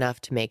 they had enough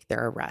to make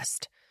their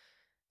arrest.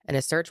 And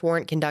a search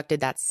warrant conducted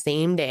that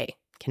same day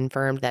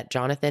confirmed that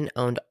Jonathan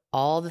owned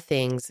all the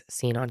things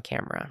seen on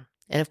camera.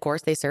 And of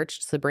course, they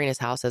searched Sabrina's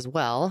house as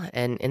well.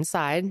 And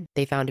inside,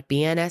 they found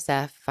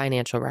BNSF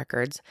financial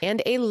records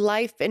and a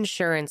life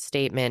insurance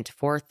statement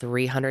for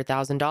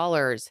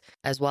 $300,000,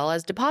 as well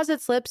as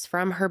deposit slips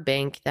from her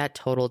bank that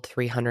totaled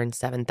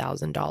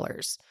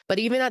 $307,000. But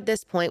even at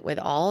this point, with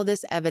all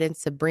this evidence,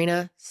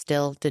 Sabrina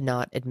still did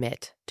not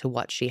admit to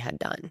what she had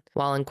done.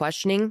 While in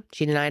questioning,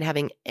 she denied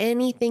having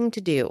anything to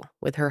do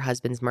with her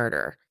husband's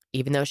murder.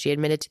 Even though she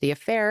admitted to the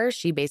affair,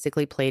 she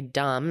basically played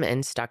dumb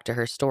and stuck to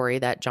her story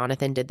that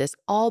Jonathan did this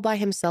all by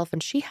himself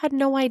and she had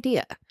no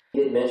idea. He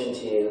did mention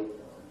to you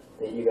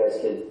that you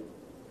guys could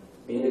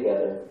be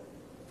together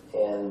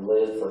and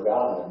live for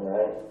God,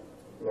 right?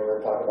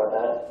 Remember talking about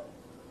that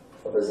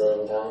a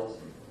bazillion times?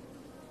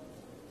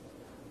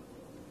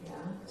 Yeah.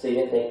 So you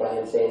didn't think by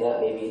him saying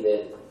that maybe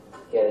that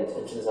he had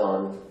intentions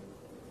on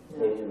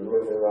maybe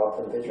removing Rob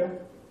from the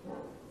picture? No.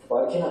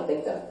 Why would you not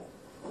think that?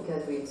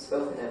 Because we'd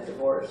spoken of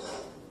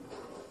divorce.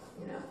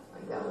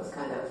 Like that was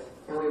kind of,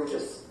 and we were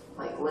just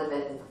like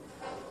living,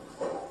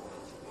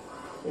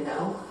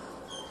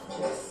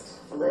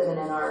 just living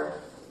in our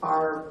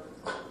I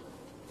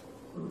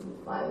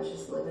was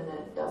just living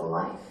a double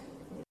life.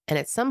 And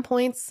at some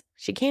points,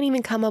 she can't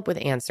even come up with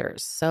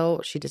answers,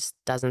 so she just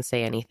doesn't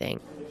say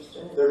anything.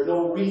 Understood. There's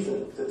no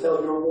reason to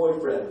tell your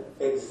boyfriend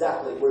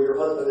exactly where your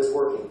husband is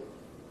working.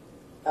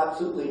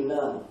 Absolutely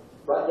none.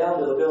 Right down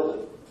to the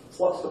building.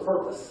 What's the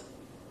purpose?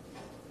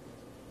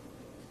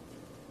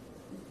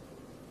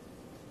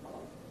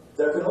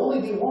 There can only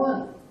be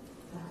one.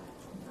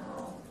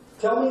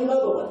 Tell me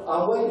another one.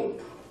 I'm waiting.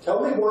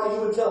 Tell me why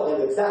you would tell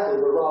him exactly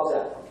where Rob's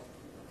at.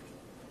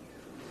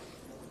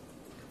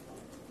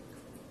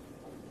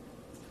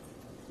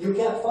 You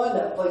can't find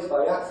that place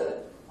by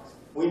accident.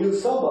 We knew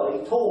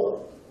somebody told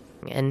him.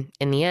 And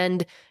in the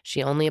end,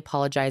 she only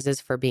apologizes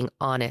for being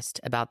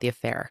honest about the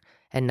affair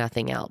and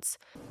nothing else.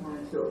 I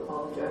wanted to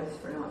apologize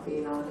for not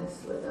being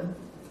honest with him.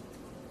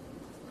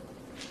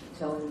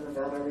 Telling him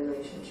about our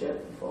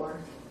relationship before.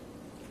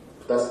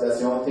 That's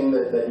the only thing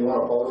that you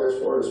want to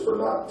apologize for, is for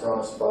not telling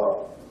us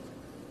about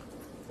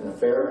an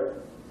affair?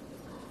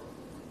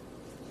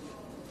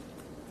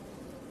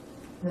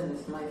 Then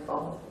it's my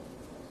fault.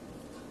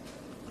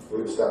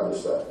 We've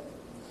established that.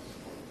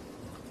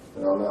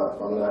 And I'm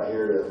not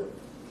here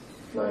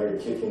to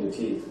kick you in the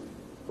teeth.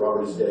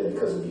 Robert is dead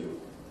because of you.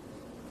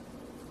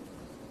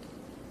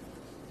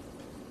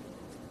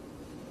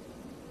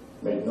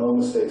 Make no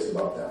mistakes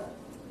about that.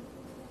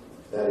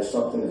 That is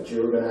something that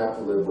you're going to have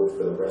to live with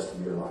for the rest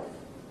of your life.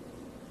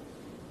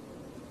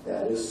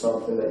 That is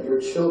something that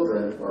your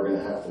children are going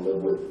to have to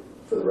live with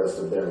for the rest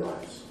of their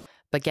lives.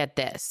 But get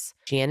this,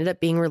 she ended up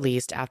being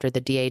released after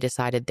the DA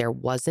decided there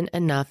wasn't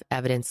enough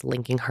evidence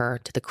linking her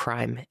to the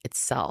crime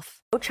itself.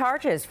 No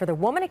charges for the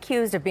woman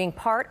accused of being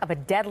part of a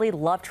deadly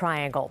love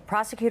triangle.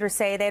 Prosecutors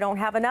say they don't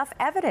have enough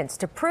evidence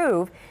to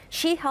prove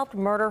she helped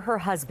murder her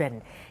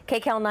husband.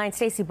 KCAL 9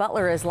 Stacey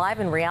Butler is live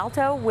in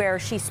Rialto, where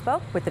she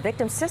spoke with the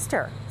victim's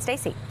sister.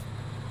 Stacey.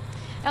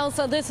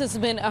 Elsa, this has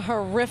been a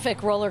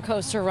horrific roller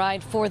coaster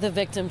ride for the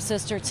victim's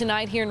sister.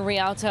 Tonight here in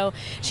Rialto,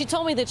 she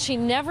told me that she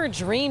never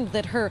dreamed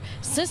that her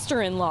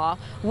sister-in-law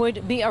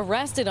would be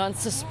arrested on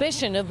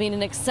suspicion of being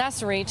an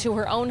accessory to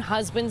her own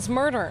husband's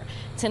murder.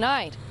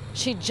 Tonight,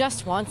 she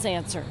just wants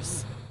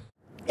answers.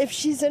 If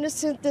she's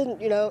innocent, then,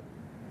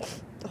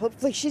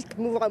 hopefully she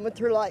can move on with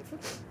her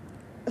life.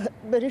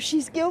 But if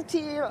she's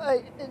guilty,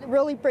 it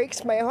really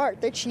breaks my heart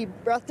that she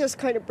brought this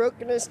kind of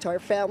brokenness to our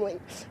family,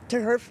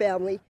 to her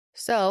family.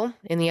 So,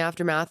 in the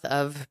aftermath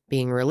of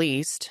being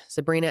released,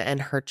 Sabrina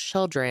and her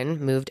children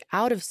moved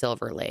out of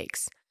Silver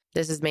Lakes.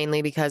 This is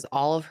mainly because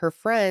all of her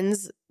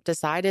friends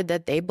decided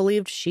that they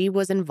believed she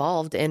was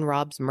involved in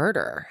Rob's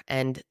murder.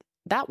 And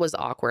that was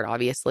awkward,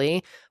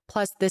 obviously.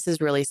 Plus, this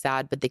is really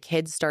sad, but the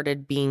kids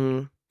started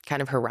being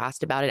kind of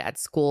harassed about it at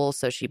school,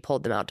 so she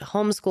pulled them out to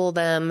homeschool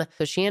them.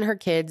 So she and her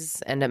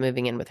kids end up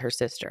moving in with her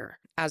sister.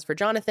 As for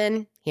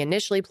Jonathan, he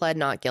initially pled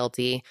not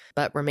guilty,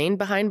 but remained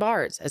behind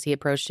bars as he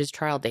approached his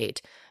trial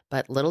date.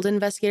 But little did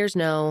investigators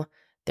know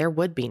there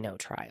would be no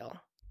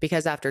trial.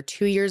 Because after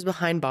 2 years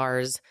behind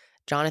bars,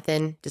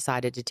 Jonathan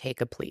decided to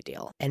take a plea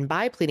deal. And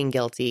by pleading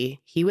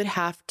guilty, he would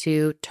have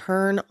to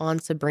turn on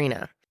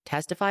Sabrina,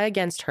 testify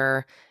against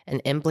her,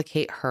 and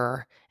implicate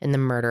her in the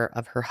murder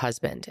of her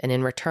husband. And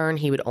in return,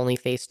 he would only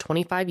face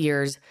 25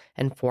 years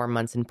and 4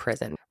 months in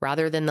prison,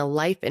 rather than the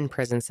life in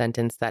prison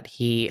sentence that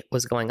he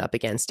was going up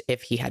against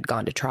if he had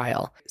gone to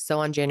trial. So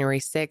on January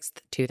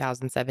 6th,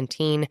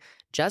 2017,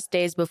 just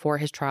days before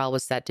his trial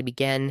was set to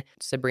begin,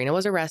 Sabrina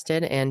was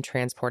arrested and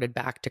transported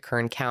back to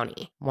Kern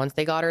County. Once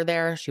they got her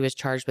there, she was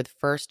charged with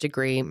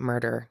first-degree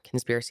murder,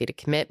 conspiracy to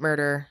commit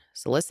murder,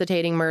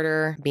 soliciting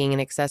murder, being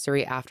an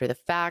accessory after the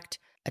fact,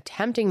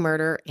 attempting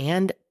murder,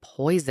 and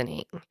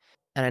poisoning.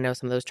 And I know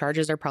some of those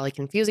charges are probably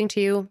confusing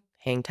to you.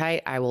 Hang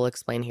tight, I will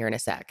explain here in a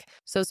sec.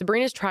 So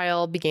Sabrina's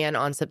trial began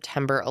on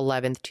September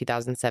 11th,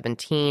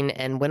 2017,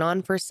 and went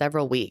on for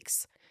several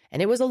weeks.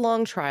 And it was a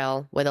long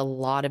trial with a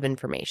lot of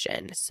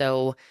information.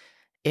 So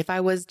if I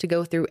was to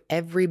go through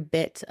every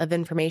bit of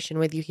information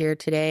with you here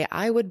today,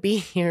 I would be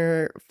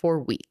here for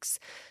weeks.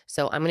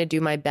 So I'm going to do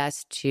my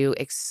best to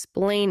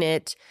explain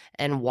it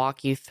and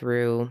walk you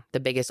through the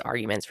biggest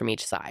arguments from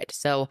each side.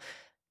 So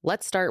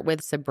let's start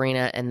with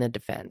Sabrina and the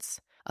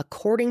defense.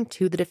 According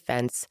to the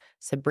defense,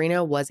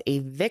 Sabrina was a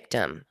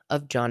victim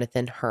of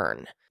Jonathan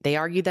Hearn. They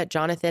argued that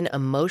Jonathan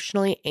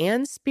emotionally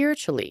and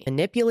spiritually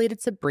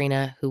manipulated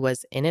Sabrina, who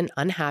was in an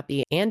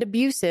unhappy and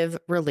abusive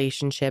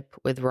relationship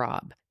with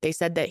Rob. They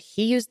said that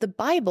he used the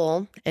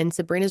Bible and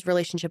Sabrina's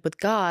relationship with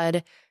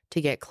God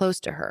to get close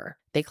to her.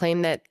 They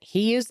claim that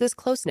he used this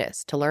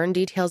closeness to learn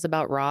details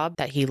about Rob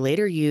that he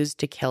later used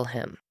to kill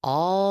him,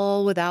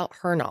 all without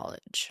her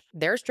knowledge.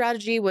 Their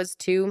strategy was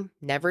to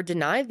never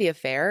deny the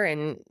affair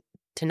and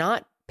to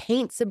not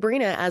paint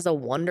Sabrina as a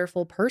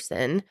wonderful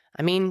person.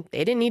 I mean,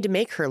 they didn't need to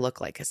make her look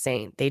like a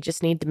saint. They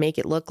just need to make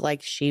it look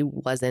like she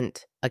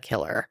wasn't a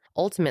killer.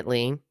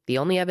 Ultimately, the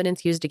only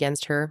evidence used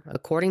against her,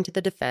 according to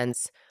the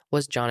defense,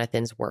 was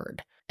Jonathan's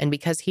word. And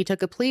because he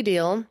took a plea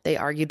deal, they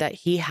argued that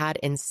he had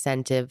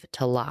incentive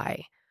to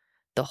lie.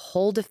 The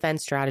whole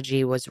defense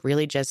strategy was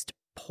really just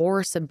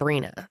poor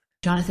Sabrina.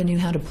 Jonathan knew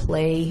how to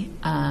play,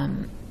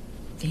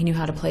 he knew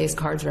how to play his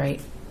cards right.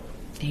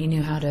 He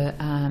knew how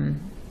to,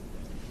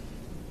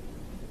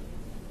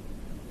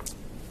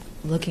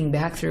 looking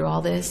back through all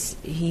this,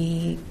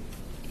 he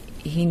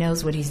he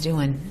knows what he's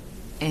doing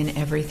in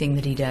everything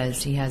that he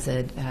does. He has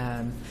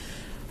an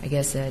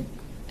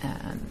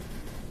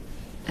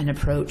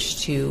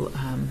approach to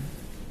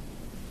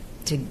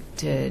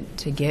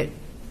get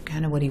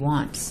kind of what he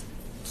wants.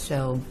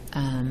 So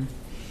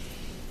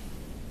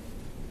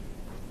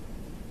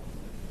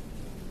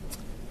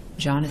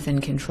Jonathan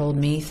controlled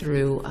me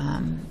through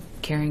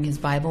carrying his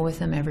Bible with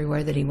him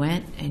everywhere that he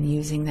went, and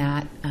using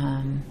that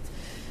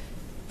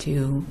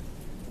to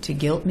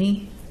guilt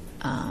me,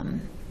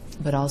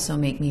 but also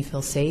make me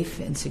feel safe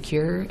and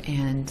secure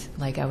and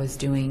like I was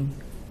doing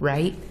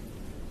right,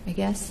 I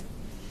guess.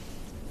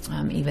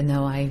 Even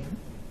though I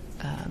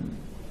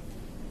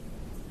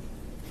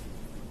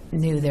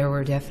knew there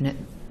were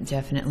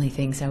definitely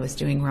things I was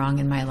doing wrong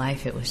in my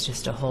life, it was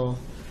just a whole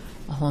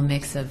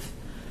mix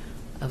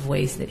of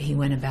ways that he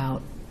went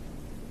about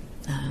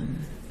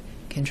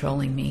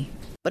controlling me.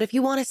 But if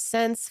you want a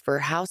sense for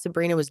how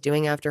Sabrina was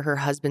doing after her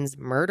husband's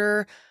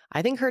murder,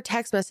 I think her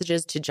text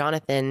messages to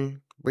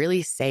Jonathan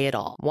really say it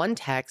all. One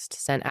text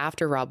sent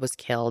after Rob was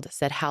killed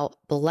said how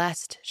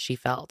blessed she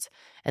felt.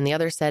 And the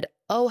other said,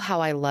 "Oh,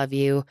 how I love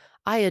you.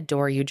 I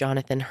adore you,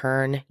 Jonathan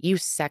Hearn. You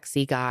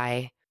sexy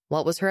guy."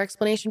 What was her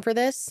explanation for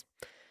this?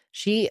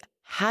 She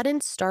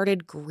hadn't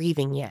started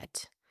grieving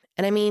yet.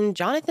 And I mean,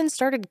 Jonathan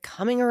started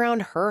coming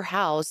around her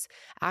house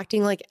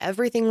acting like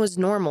everything was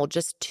normal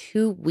just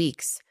 2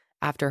 weeks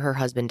after her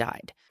husband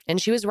died.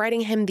 And she was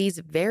writing him these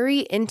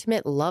very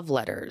intimate love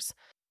letters.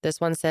 This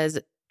one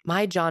says,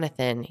 "My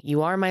Jonathan,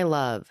 you are my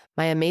love,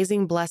 my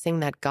amazing blessing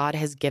that God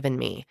has given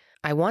me.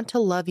 I want to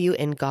love you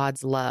in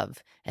God's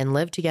love and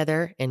live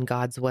together in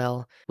God's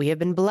will. We have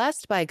been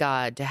blessed by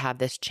God to have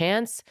this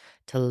chance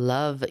to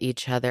love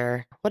each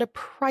other. What a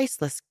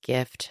priceless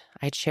gift.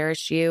 I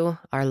cherish you,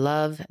 our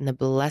love, and the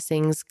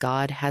blessings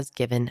God has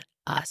given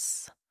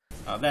us."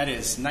 That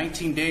is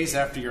 19 days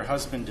after your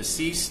husband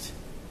deceased,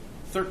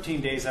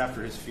 13 days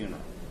after his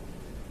funeral.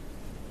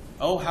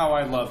 "Oh, how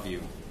I love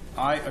you.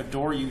 I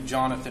adore you,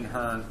 Jonathan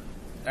Hearn, !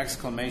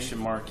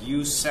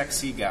 You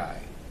sexy guy."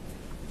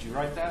 Did you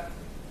write that?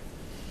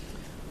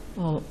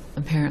 Well,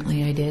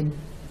 apparently I did.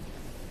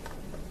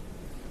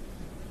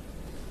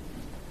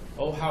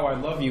 "Oh, how I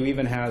love you"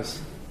 even has,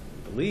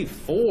 I believe,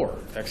 4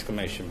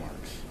 exclamation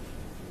marks.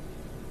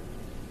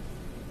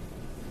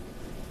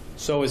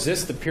 So is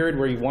this the period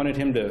where you wanted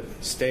him to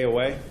stay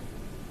away?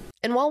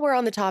 And while we're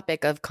on the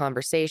topic of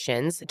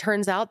conversations, it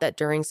turns out that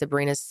during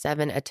Sabrina's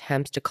 7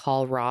 attempts to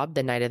call Rob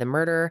the night of the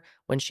murder,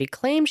 when she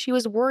claimed she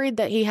was worried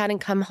that he hadn't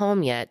come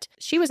home yet,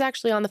 she was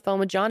actually on the phone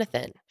with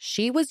Jonathan.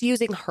 She was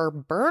using her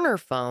burner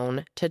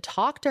phone to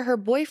talk to her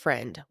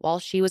boyfriend while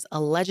she was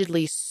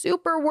allegedly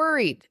super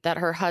worried that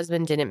her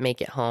husband didn't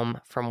make it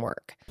home from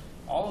work.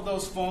 All of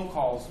those phone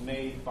calls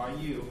made by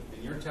you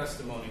in your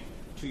testimony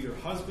to your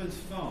husband's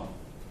phone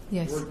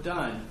were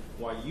done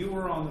while you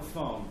were on the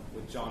phone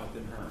with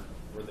Jonathan Hearn.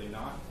 Were they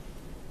not?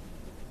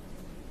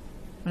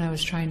 When I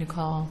was trying to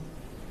call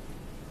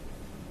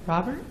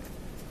Robert?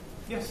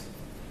 Yes.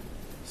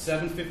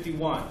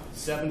 7:51,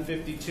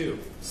 7:52,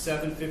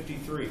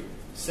 7:53,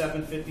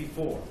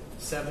 7:54,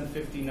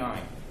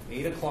 7:59,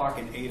 8 o'clock,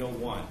 and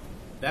 8:01.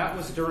 That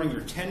was during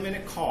your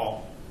 10-minute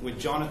call with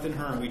Jonathan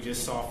Hearn we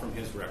just saw from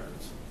his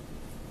records.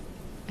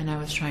 And I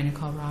was trying to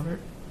call Robert?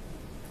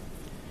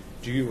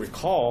 Do you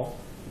recall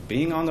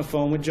being on the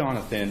phone with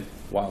Jonathan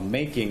while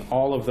making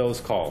all of those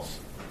calls?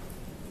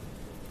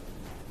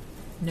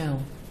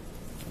 No.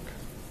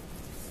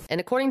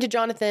 And according to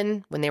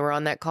Jonathan, when they were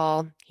on that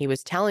call, he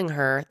was telling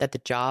her that the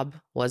job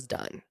was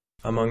done.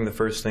 Among the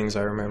first things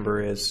I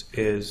remember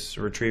is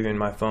retrieving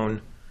my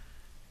phone,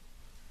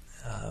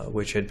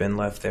 which had been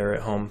left there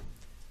at home,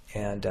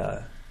 and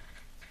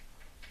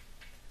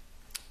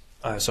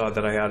I saw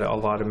that I had a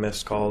lot of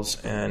missed calls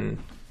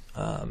and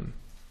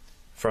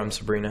from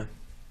Sabrina,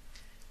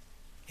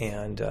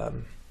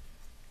 and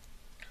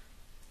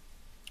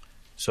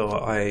so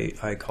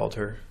I called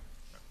her.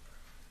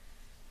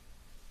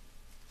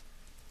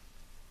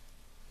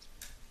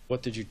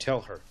 What did you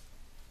tell her?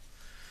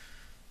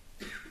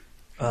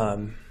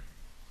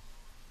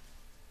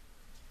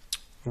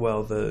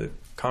 Well, the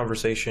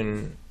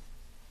conversation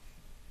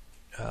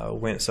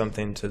went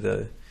something to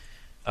the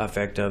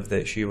effect of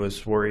that she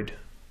was worried.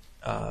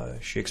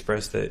 She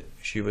expressed that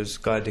she was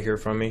glad to hear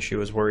from me. She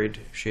was worried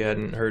she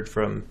hadn't heard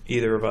from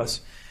either of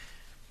us,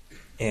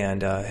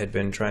 and had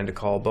been trying to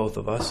call both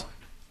of us,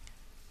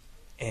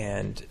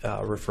 and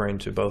referring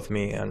to both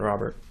me and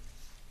Robert,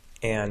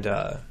 and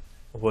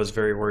was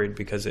very worried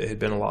because it had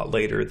been a lot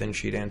later than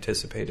she'd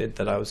anticipated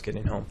that I was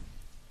getting home.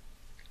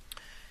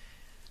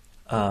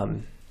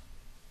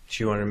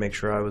 She wanted to make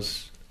sure I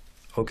was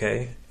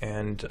okay,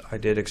 and I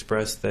did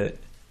express that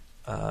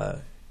I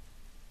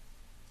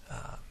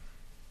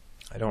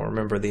don't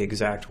remember the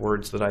exact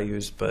words that I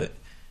used, but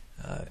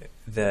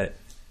that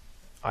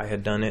I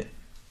had done it,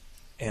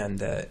 and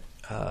that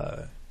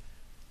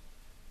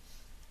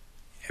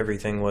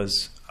everything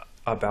was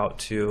about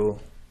to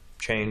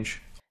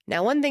change.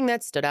 Now, one thing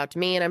that stood out to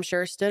me, and I'm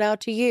sure stood out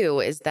to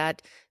you, is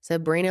that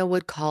Sabrina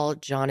would call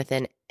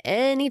Jonathan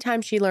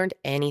anytime she learned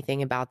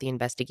anything about the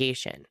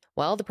investigation.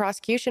 Well, the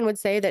prosecution would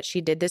say that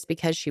she did this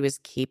because she was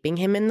keeping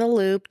him in the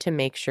loop to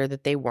make sure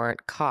that they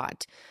weren't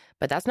caught.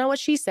 But that's not what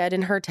she said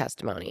in her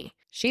testimony.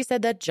 She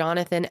said that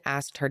Jonathan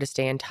asked her to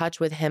stay in touch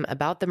with him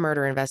about the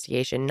murder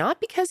investigation,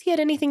 not because he had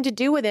anything to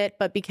do with it,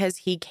 but because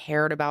he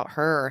cared about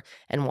her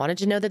and wanted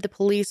to know that the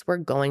police were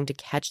going to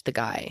catch the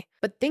guy.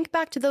 But think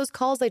back to those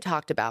calls they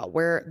talked about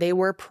where they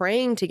were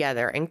praying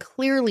together and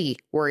clearly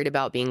worried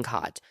about being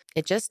caught.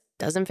 It just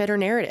doesn't fit her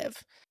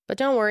narrative. But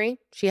don't worry,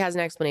 she has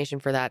an explanation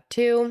for that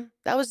too.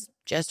 That was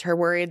just her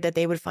worried that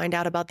they would find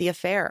out about the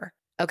affair.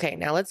 Okay,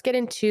 now let's get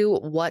into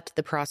what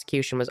the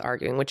prosecution was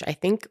arguing, which I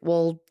think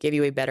will give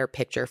you a better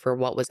picture for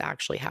what was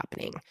actually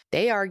happening.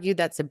 They argued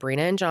that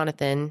Sabrina and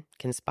Jonathan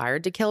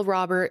conspired to kill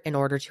Robert in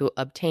order to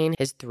obtain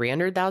his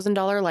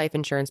 $300,000 life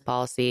insurance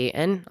policy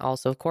and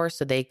also, of course,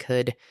 so they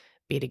could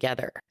be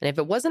together. And if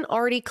it wasn't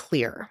already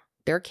clear,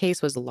 their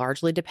case was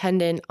largely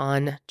dependent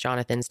on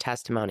Jonathan's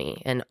testimony.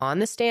 And on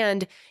the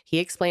stand, he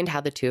explained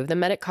how the two of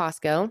them met at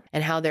Costco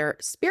and how their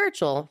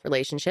spiritual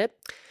relationship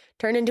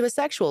turned into a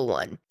sexual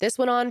one. This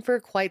went on for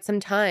quite some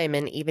time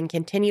and even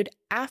continued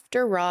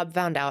after Rob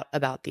found out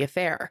about the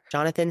affair.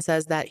 Jonathan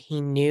says that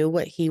he knew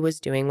what he was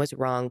doing was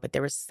wrong, but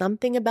there was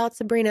something about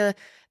Sabrina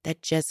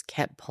that just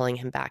kept pulling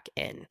him back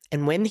in.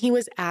 And when he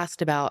was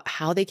asked about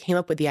how they came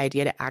up with the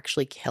idea to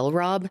actually kill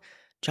Rob,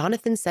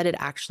 Jonathan said it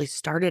actually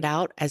started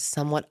out as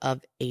somewhat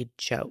of a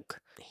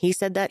joke. He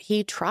said that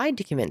he tried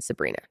to convince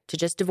Sabrina to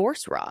just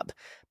divorce Rob,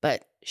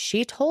 but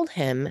she told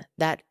him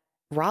that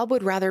Rob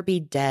would rather be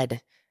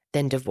dead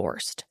than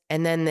divorced.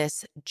 And then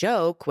this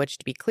joke, which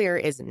to be clear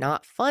is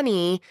not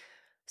funny,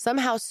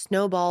 somehow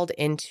snowballed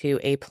into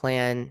a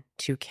plan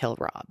to kill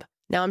Rob.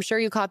 Now, I'm sure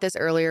you caught this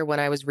earlier when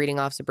I was reading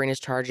off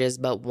Sabrina's charges,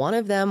 but one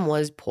of them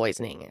was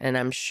poisoning, and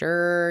I'm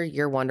sure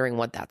you're wondering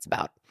what that's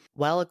about.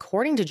 Well,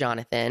 according to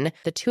Jonathan,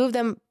 the two of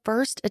them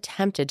first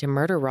attempted to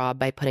murder Rob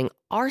by putting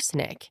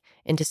arsenic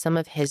into some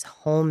of his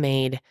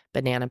homemade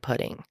banana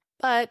pudding.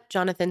 But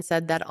Jonathan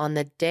said that on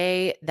the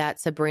day that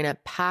Sabrina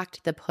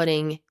packed the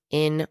pudding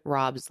in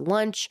Rob's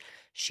lunch,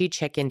 she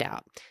chickened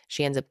out.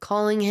 She ends up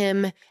calling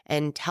him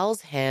and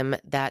tells him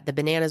that the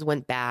bananas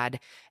went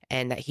bad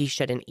and that he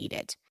shouldn't eat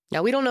it.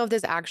 Now, we don't know if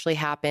this actually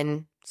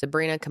happened.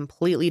 Sabrina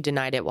completely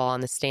denied it while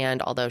on the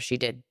stand, although she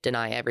did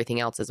deny everything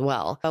else as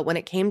well. But when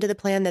it came to the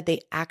plan that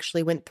they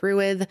actually went through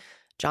with,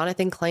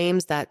 Jonathan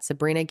claims that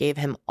Sabrina gave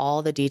him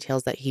all the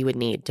details that he would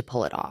need to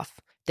pull it off.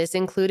 This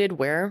included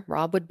where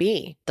Rob would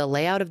be, the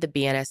layout of the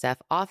BNSF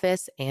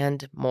office,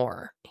 and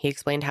more. He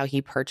explained how he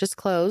purchased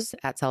clothes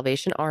at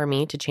Salvation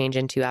Army to change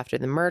into after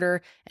the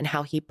murder and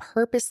how he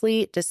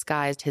purposely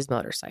disguised his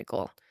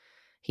motorcycle.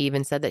 He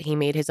even said that he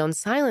made his own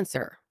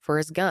silencer for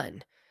his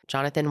gun.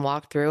 Jonathan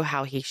walked through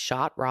how he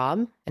shot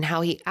Rob and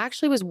how he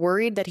actually was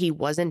worried that he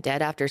wasn't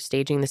dead after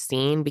staging the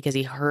scene because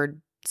he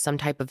heard some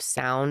type of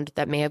sound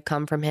that may have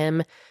come from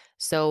him.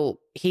 So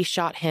he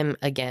shot him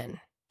again,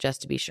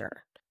 just to be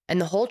sure. And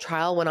the whole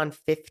trial went on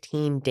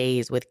 15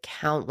 days with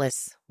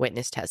countless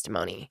witness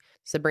testimony.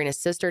 Sabrina's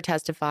sister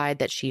testified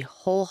that she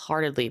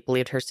wholeheartedly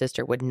believed her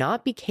sister would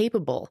not be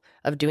capable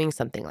of doing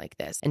something like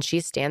this, and she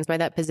stands by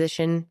that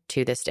position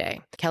to this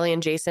day. Kelly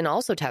and Jason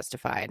also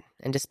testified,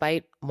 and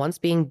despite once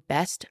being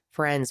best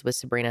friends with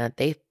Sabrina,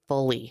 they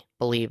fully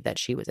believed that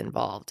she was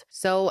involved.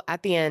 So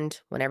at the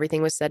end, when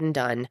everything was said and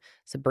done,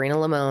 Sabrina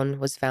Limon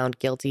was found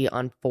guilty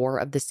on 4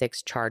 of the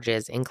 6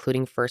 charges,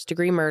 including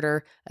first-degree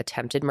murder,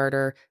 attempted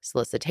murder,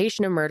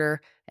 solicitation of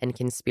murder, and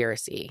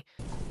conspiracy.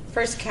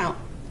 First count.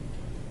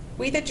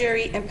 We, the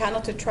jury, and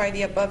panel to try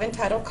the above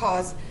entitled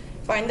cause,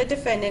 find the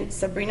defendant,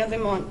 Sabrina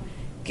Limon,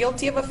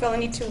 guilty of a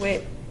felony to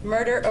wit,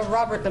 murder of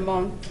Robert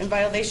Limon in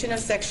violation of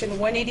Section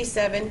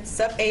 187,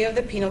 Sub A of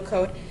the Penal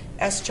Code,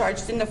 as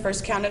charged in the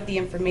first count of the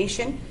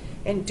information,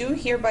 and do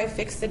hereby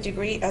fix the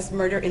degree as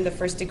murder in the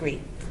first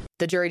degree.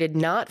 The jury did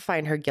not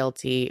find her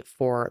guilty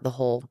for the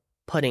whole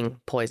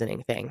pudding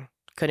poisoning thing.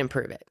 Couldn't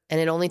prove it. And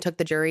it only took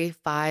the jury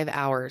 5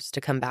 hours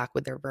to come back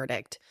with their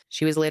verdict.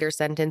 She was later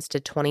sentenced to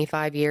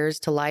 25 years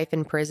to life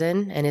in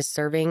prison and is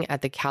serving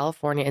at the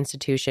California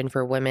Institution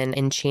for Women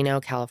in Chino,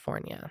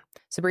 California.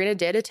 Sabrina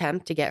did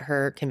attempt to get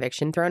her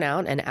conviction thrown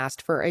out and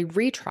asked for a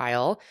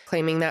retrial,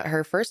 claiming that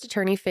her first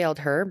attorney failed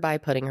her by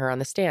putting her on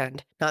the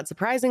stand. Not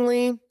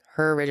surprisingly,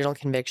 her original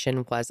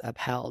conviction was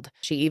upheld.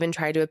 She even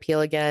tried to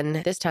appeal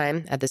again, this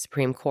time at the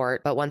Supreme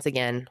Court, but once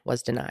again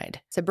was denied.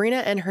 Sabrina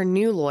and her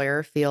new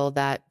lawyer feel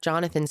that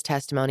Jonathan's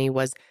testimony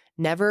was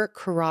never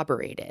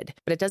corroborated,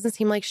 but it doesn't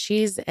seem like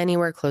she's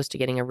anywhere close to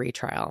getting a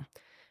retrial.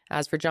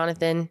 As for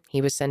Jonathan,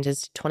 he was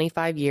sentenced to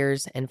 25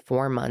 years and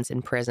 4 months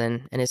in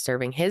prison and is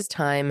serving his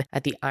time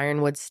at the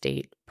Ironwood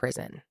State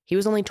Prison. He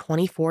was only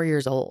 24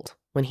 years old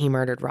when he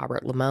murdered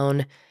Robert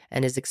Limon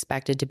and is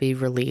expected to be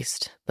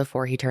released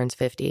before he turns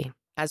 50.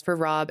 As for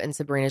Rob and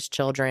Sabrina's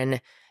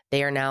children,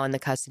 they are now in the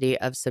custody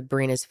of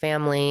Sabrina's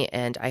family,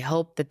 and I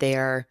hope that they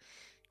are,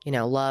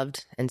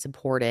 loved and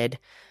supported.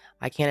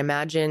 I can't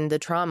imagine the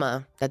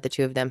trauma that the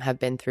two of them have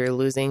been through,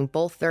 losing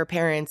both their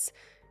parents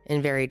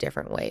in very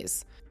different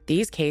ways.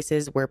 These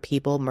cases where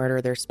people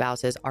murder their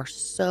spouses are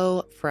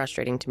so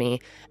frustrating to me,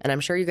 and I'm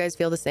sure you guys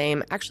feel the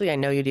same. Actually, I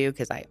know you do,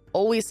 because I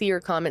always see your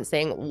comments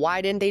saying,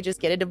 why didn't they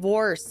just get a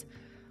divorce?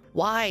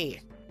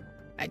 Why?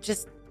 I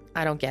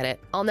don't get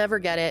it. I'll never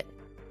get it.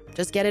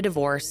 Just get a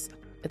divorce.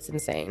 It's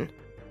insane.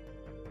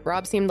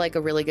 Rob seemed like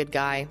a really good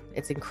guy.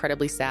 It's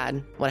incredibly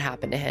sad what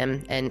happened to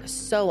him, and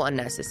so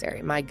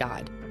unnecessary. My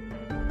God.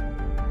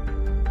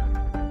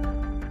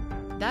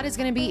 That is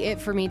going to be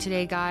it for me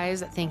today,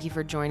 guys. Thank you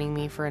for joining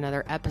me for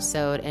another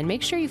episode. And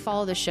make sure you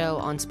follow the show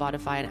on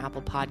Spotify and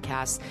Apple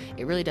Podcasts.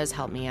 It really does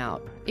help me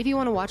out. If you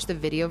want to watch the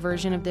video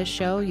version of this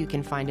show, you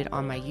can find it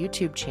on my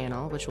YouTube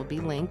channel, which will be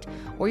linked,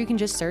 or you can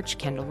just search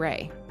Kendall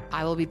Ray.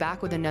 I will be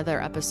back with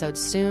another episode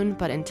soon,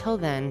 but until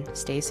then,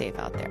 stay safe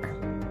out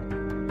there.